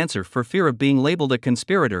the right answer for fear of being labeled a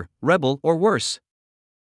conspirator, rebel, or worse.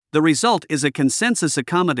 The result is a consensus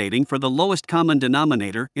accommodating for the lowest common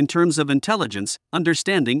denominator in terms of intelligence,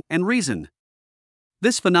 understanding, and reason.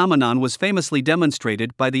 This phenomenon was famously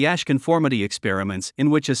demonstrated by the Asch conformity experiments, in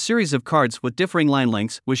which a series of cards with differing line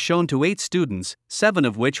lengths was shown to 8 students, 7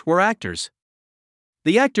 of which were actors.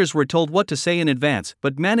 The actors were told what to say in advance,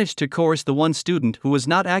 but managed to coerce the one student who was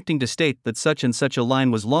not acting to state that such and such a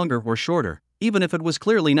line was longer or shorter, even if it was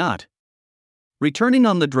clearly not. Returning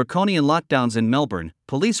on the draconian lockdowns in Melbourne,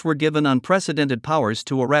 police were given unprecedented powers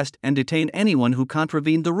to arrest and detain anyone who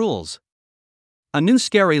contravened the rules. A new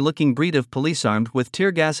scary-looking breed of police armed with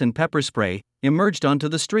tear gas and pepper spray emerged onto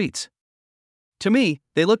the streets. To me,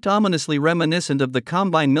 they looked ominously reminiscent of the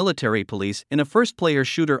Combine military police in a first-player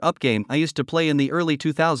shooter-up game I used to play in the early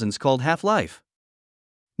 2000s called Half-Life.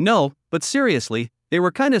 No, but seriously, they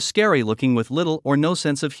were kind of scary-looking with little or no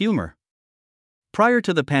sense of humor. Prior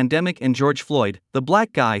to the pandemic and George Floyd, the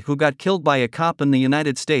black guy who got killed by a cop in the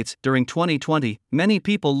United States during 2020, many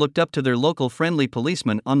people looked up to their local friendly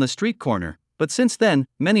policeman on the street corner, but since then,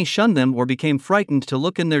 many shunned them or became frightened to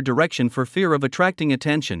look in their direction for fear of attracting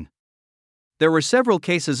attention. There were several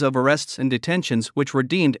cases of arrests and detentions which were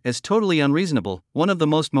deemed as totally unreasonable, one of the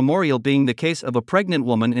most memorial being the case of a pregnant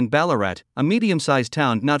woman in Ballarat, a medium-sized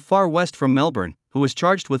town not far west from Melbourne, who was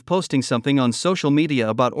charged with posting something on social media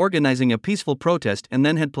about organizing a peaceful protest and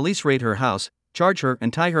then had police raid her house, charge her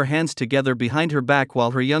and tie her hands together behind her back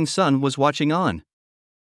while her young son was watching on.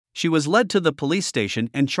 She was led to the police station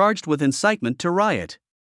and charged with incitement to riot.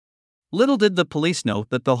 Little did the police know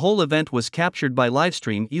that the whole event was captured by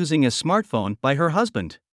livestream using a smartphone by her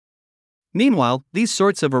husband. Meanwhile, these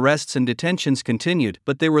sorts of arrests and detentions continued,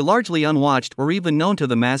 but they were largely unwatched or even known to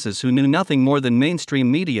the masses who knew nothing more than mainstream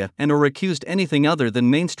media and or accused anything other than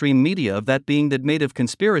mainstream media of that being that made of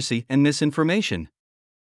conspiracy and misinformation.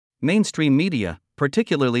 Mainstream media,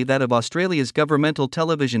 particularly that of Australia's governmental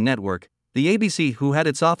television network, the ABC, who had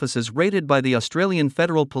its offices raided by the Australian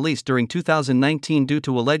Federal Police during 2019 due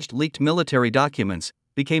to alleged leaked military documents,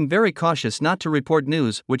 became very cautious not to report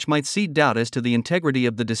news which might seed doubt as to the integrity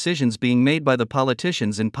of the decisions being made by the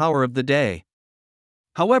politicians in power of the day.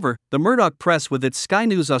 However, the Murdoch Press with its Sky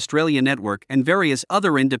News Australia network and various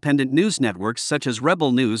other independent news networks such as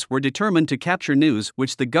Rebel News were determined to capture news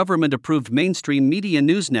which the government-approved mainstream media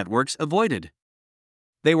news networks avoided.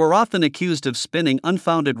 They were often accused of spinning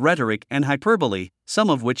unfounded rhetoric and hyperbole, some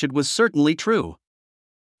of which it was certainly true.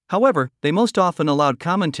 However, they most often allowed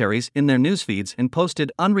commentaries in their newsfeeds and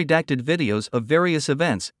posted unredacted videos of various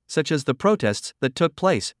events, such as the protests that took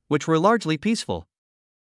place, which were largely peaceful.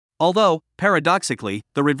 Although, paradoxically,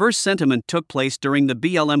 the reverse sentiment took place during the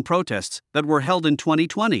BLM protests that were held in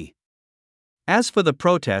 2020. As for the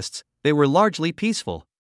protests, they were largely peaceful.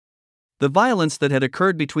 The violence that had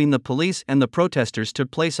occurred between the police and the protesters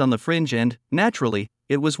took place on the fringe, and, naturally,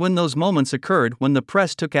 it was when those moments occurred when the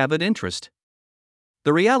press took avid interest.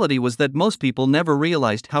 The reality was that most people never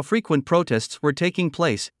realized how frequent protests were taking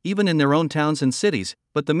place, even in their own towns and cities,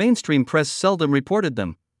 but the mainstream press seldom reported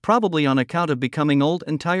them, probably on account of becoming old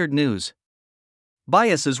and tired news.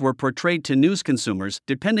 Biases were portrayed to news consumers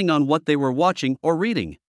depending on what they were watching or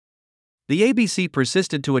reading. The ABC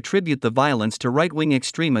persisted to attribute the violence to right-wing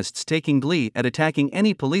extremists taking glee at attacking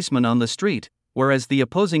any policeman on the street, whereas the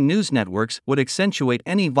opposing news networks would accentuate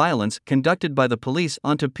any violence conducted by the police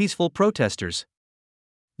onto peaceful protesters.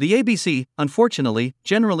 The ABC, unfortunately,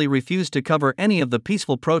 generally refused to cover any of the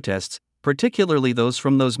peaceful protests, particularly those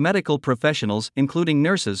from those medical professionals, including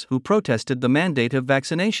nurses, who protested the mandate of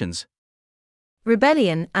vaccinations.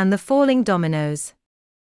 Rebellion and the falling dominoes.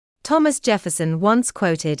 Thomas Jefferson once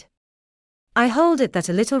quoted, "I hold it that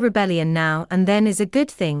a little rebellion now and then is a good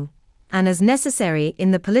thing, and as necessary in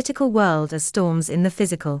the political world as storms in the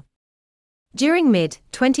physical." During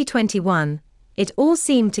mid-2021, it all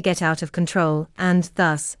seemed to get out of control and,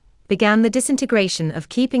 thus, began the disintegration of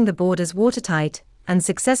keeping the borders watertight and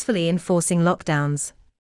successfully enforcing lockdowns.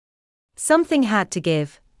 Something had to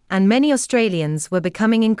give, and many Australians were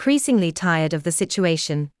becoming increasingly tired of the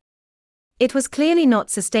situation. It was clearly not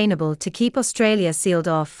sustainable to keep Australia sealed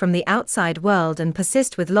off from the outside world and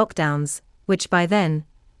persist with lockdowns, which by then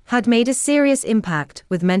had made a serious impact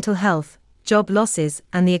with mental health, job losses,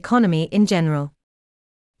 and the economy in general.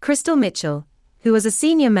 Crystal Mitchell, who was a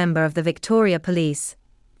senior member of the Victoria Police,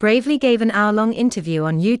 bravely gave an hour-long interview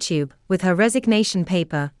on YouTube with her resignation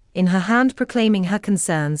paper in her hand, proclaiming her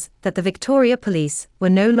concerns that the Victoria Police were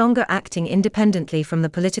no longer acting independently from the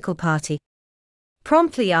political party.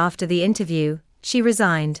 Promptly after the interview, she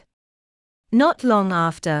resigned. Not long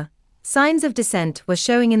after, signs of dissent were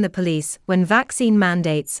showing in the police when vaccine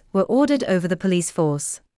mandates were ordered over the police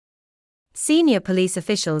force. Senior police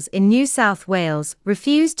officials in New South Wales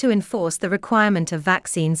refused to enforce the requirement of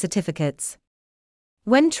vaccine certificates.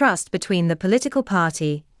 When trust between the political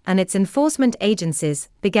party and its enforcement agencies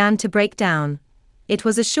began to break down, it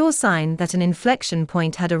was a sure sign that an inflection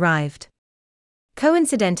point had arrived.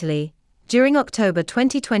 Coincidentally, during October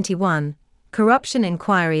 2021, corruption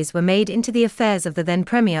inquiries were made into the affairs of the then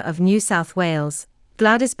Premier of New South Wales,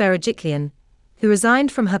 Gladys Berejiklian, who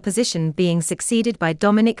resigned from her position, being succeeded by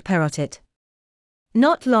Dominic Perrottet.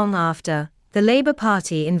 Not long after, the Labour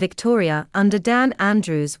Party in Victoria under Dan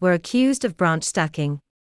Andrews were accused of branch stacking.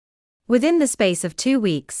 Within the space of 2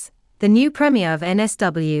 weeks, the new Premier of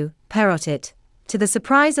NSW, Perrottet, to the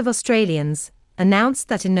surprise of Australians, announced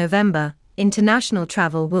that in November, international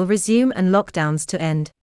travel will resume and lockdowns to end.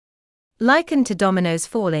 Likened to dominoes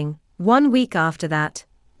falling, 1 week after that,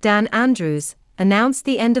 Dan Andrews announced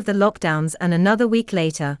the end of the lockdowns, and another week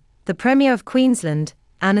later, the Premier of Queensland,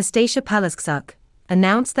 Anastasia Palaszczuk,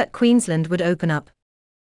 announced that Queensland would open up.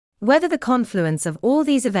 Whether the confluence of all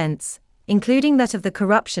these events, including that of the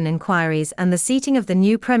corruption inquiries and the seating of the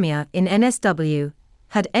new Premier in NSW,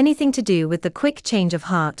 had anything to do with the quick change of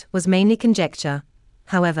heart was mainly conjecture.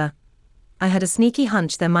 However, I had a sneaky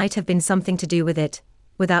hunch there might have been something to do with it,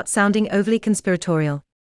 without sounding overly conspiratorial.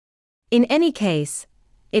 In any case,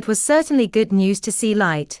 it was certainly good news to see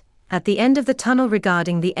light at the end of the tunnel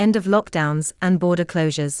regarding the end of lockdowns and border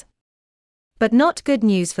closures. But not good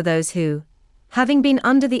news for those who, having been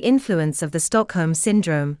under the influence of the Stockholm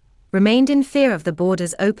Syndrome, remained in fear of the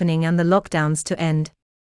borders opening and the lockdowns to end.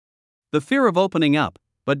 The fear of opening up,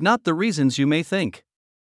 but not the reasons you may think.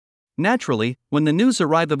 Naturally, when the news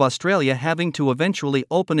arrived of Australia having to eventually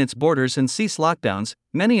open its borders and cease lockdowns,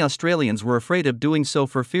 many Australians were afraid of doing so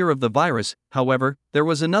for fear of the virus. However, there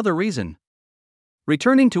was another reason.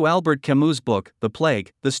 Returning to Albert Camus' book, The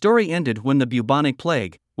Plague, the story ended when the bubonic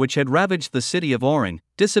plague, which had ravaged the city of Oran,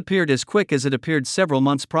 disappeared as quick as it appeared several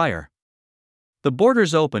months prior. The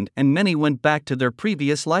borders opened and many went back to their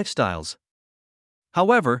previous lifestyles.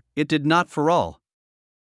 However, it did not for all.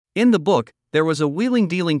 In the book, there was a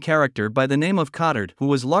wheeling-dealing character by the name of Cottard who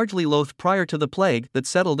was largely loathed prior to the plague that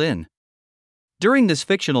settled in. During this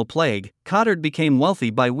fictional plague, Cottard became wealthy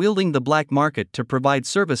by wielding the black market to provide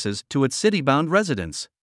services to its city-bound residents.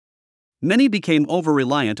 Many became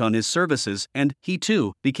over-reliant on his services, and he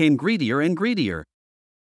too became greedier and greedier.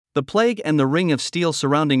 The plague and the ring of steel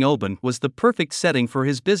surrounding Oban was the perfect setting for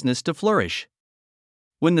his business to flourish.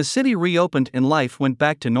 When the city reopened and life went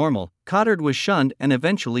back to normal, Cottard was shunned and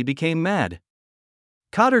eventually became mad.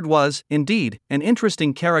 Cottard was, indeed, an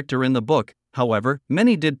interesting character in the book. However,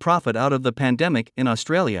 many did profit out of the pandemic in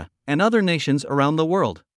Australia and other nations around the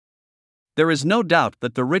world. There is no doubt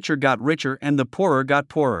that the richer got richer and the poorer got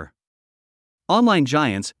poorer. Online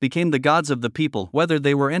giants became the gods of the people, whether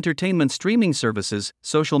they were entertainment streaming services,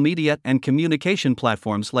 social media and communication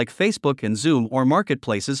platforms like Facebook and Zoom, or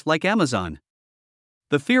marketplaces like Amazon.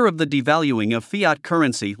 The fear of the devaluing of fiat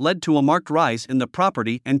currency led to a marked rise in the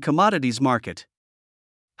property and commodities market.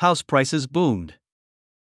 House prices boomed.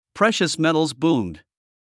 Precious metals boomed.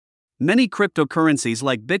 Many cryptocurrencies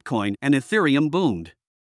like Bitcoin and Ethereum boomed.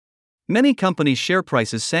 Many companies' share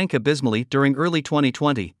prices sank abysmally during early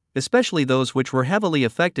 2020, especially those which were heavily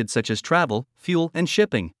affected, such as travel, fuel, and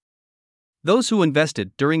shipping. Those who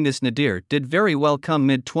invested during this nadir did very well come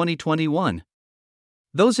mid-2021.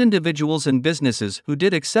 Those individuals and businesses who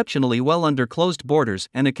did exceptionally well under closed borders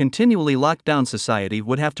and a continually locked down society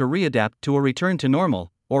would have to readapt to a return to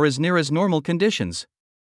normal, or as near as normal conditions.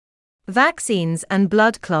 Vaccines and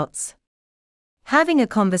blood clots. Having a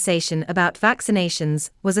conversation about vaccinations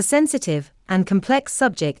was a sensitive and complex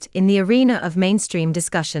subject in the arena of mainstream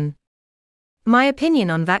discussion. My opinion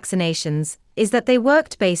on vaccinations is that they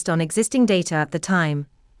worked based on existing data at the time,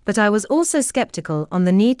 but I was also skeptical on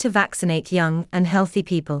the need to vaccinate young and healthy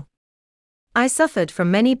people. I suffered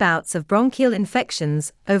from many bouts of bronchial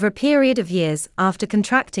infections over a period of years after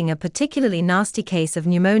contracting a particularly nasty case of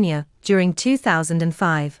pneumonia during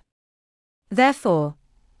 2005. Therefore,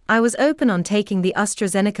 I was open on taking the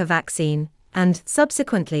AstraZeneca vaccine, and,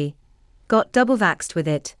 subsequently, got double-vaxxed with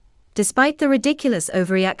it, despite the ridiculous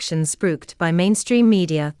overreaction spruiked by mainstream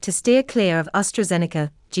media to steer clear of AstraZeneca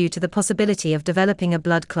due to the possibility of developing a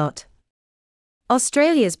blood clot.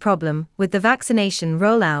 Australia's problem with the vaccination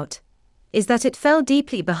rollout is that it fell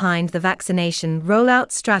deeply behind the vaccination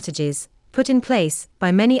rollout strategies put in place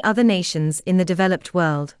by many other nations in the developed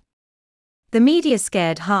world. The media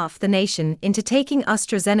scared half the nation into taking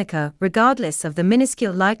AstraZeneca regardless of the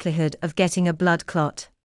minuscule likelihood of getting a blood clot.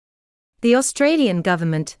 The Australian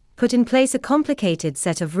government put in place a complicated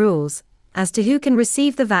set of rules as to who can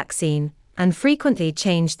receive the vaccine, and frequently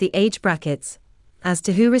changed the age brackets as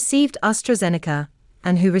to who received AstraZeneca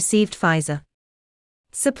and who received Pfizer.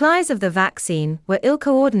 Supplies of the vaccine were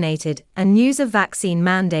ill-coordinated, and news of vaccine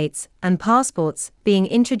mandates and passports being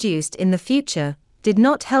introduced in the future did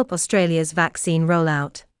not help Australia's vaccine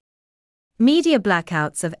rollout. Media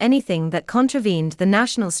blackouts of anything that contravened the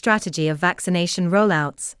national strategy of vaccination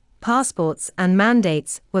rollouts, passports and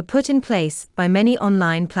mandates were put in place by many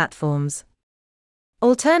online platforms.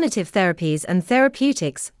 Alternative therapies and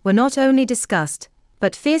therapeutics were not only discussed,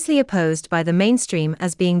 but fiercely opposed by the mainstream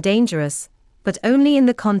as being dangerous, but only in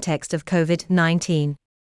the context of COVID-19.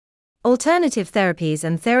 Alternative therapies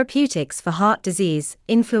and therapeutics for heart disease,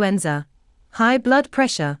 influenza, high blood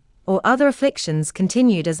pressure, or other afflictions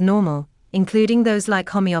continued as normal, including those like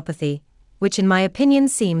homeopathy, which in my opinion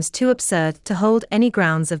seems too absurd to hold any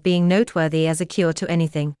grounds of being noteworthy as a cure to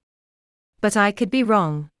anything. But I could be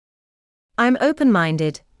wrong. I'm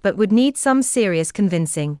open-minded, but would need some serious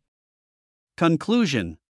convincing.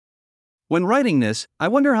 Conclusion. When writing this, I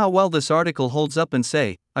wonder how well this article holds up in,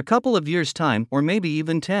 say, a couple of years' time, or maybe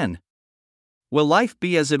even 10. Will life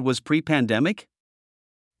be as it was pre-pandemic?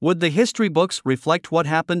 Would the history books reflect what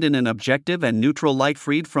happened in an objective and neutral light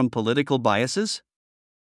freed from political biases?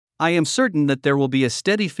 I am certain that there will be a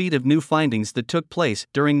steady feed of new findings that took place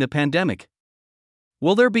during the pandemic.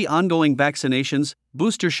 Will there be ongoing vaccinations,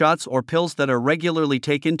 booster shots, or pills that are regularly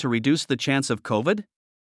taken to reduce the chance of COVID?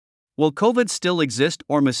 Will COVID still exist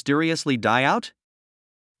or mysteriously die out?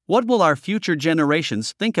 What will our future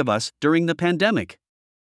generations think of us during the pandemic?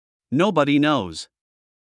 Nobody knows.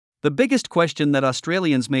 The biggest question that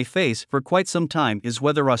Australians may face for quite some time is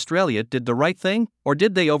whether Australia did the right thing, or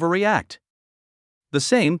did they overreact? The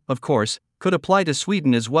same, of course, could apply to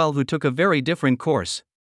Sweden as well, who took a very different course.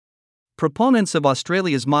 Proponents of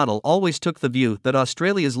Australia's model always took the view that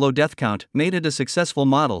Australia's low death count made it a successful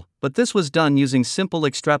model, but this was done using simple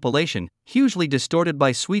extrapolation, hugely distorted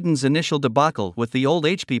by Sweden's initial debacle with the old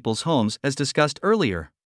age people's homes as discussed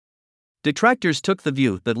earlier. Detractors took the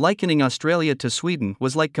view that likening Australia to Sweden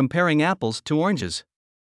was like comparing apples to oranges.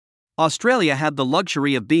 Australia had the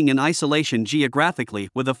luxury of being in isolation geographically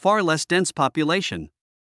with a far less dense population.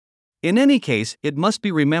 In any case, it must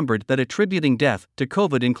be remembered that attributing death to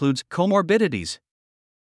COVID includes comorbidities.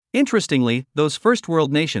 Interestingly, those first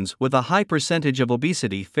world nations with a high percentage of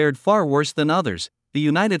obesity fared far worse than others, the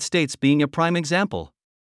United States being a prime example.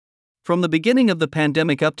 From the beginning of the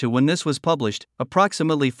pandemic up to when this was published,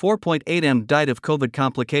 approximately 4.8 died of COVID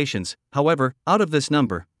complications. However, out of this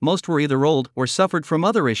number, most were either old or suffered from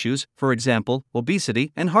other issues, for example,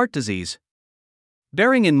 obesity and heart disease.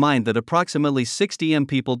 Bearing in mind that approximately 60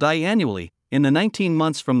 people die annually, in the 19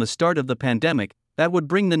 months from the start of the pandemic, that would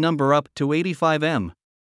bring the number up to 85.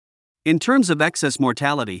 In terms of excess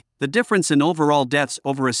mortality, the difference in overall deaths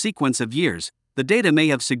over a sequence of years, the data may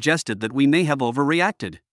have suggested that we may have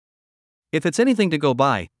overreacted. If it's anything to go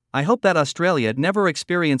by, I hope that Australia never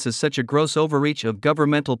experiences such a gross overreach of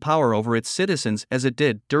governmental power over its citizens as it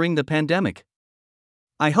did during the pandemic.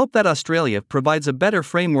 I hope that Australia provides a better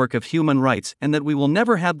framework of human rights and that we will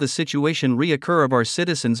never have the situation reoccur of our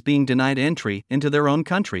citizens being denied entry into their own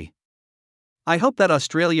country. I hope that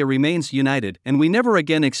Australia remains united and we never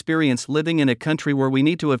again experience living in a country where we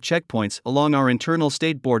need to have checkpoints along our internal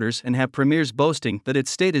state borders and have premiers boasting that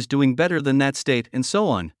its state is doing better than that state and so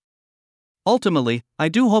on. Ultimately, I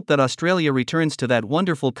do hope that Australia returns to that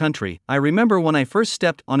wonderful country I remember when I first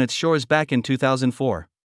stepped on its shores back in 2004.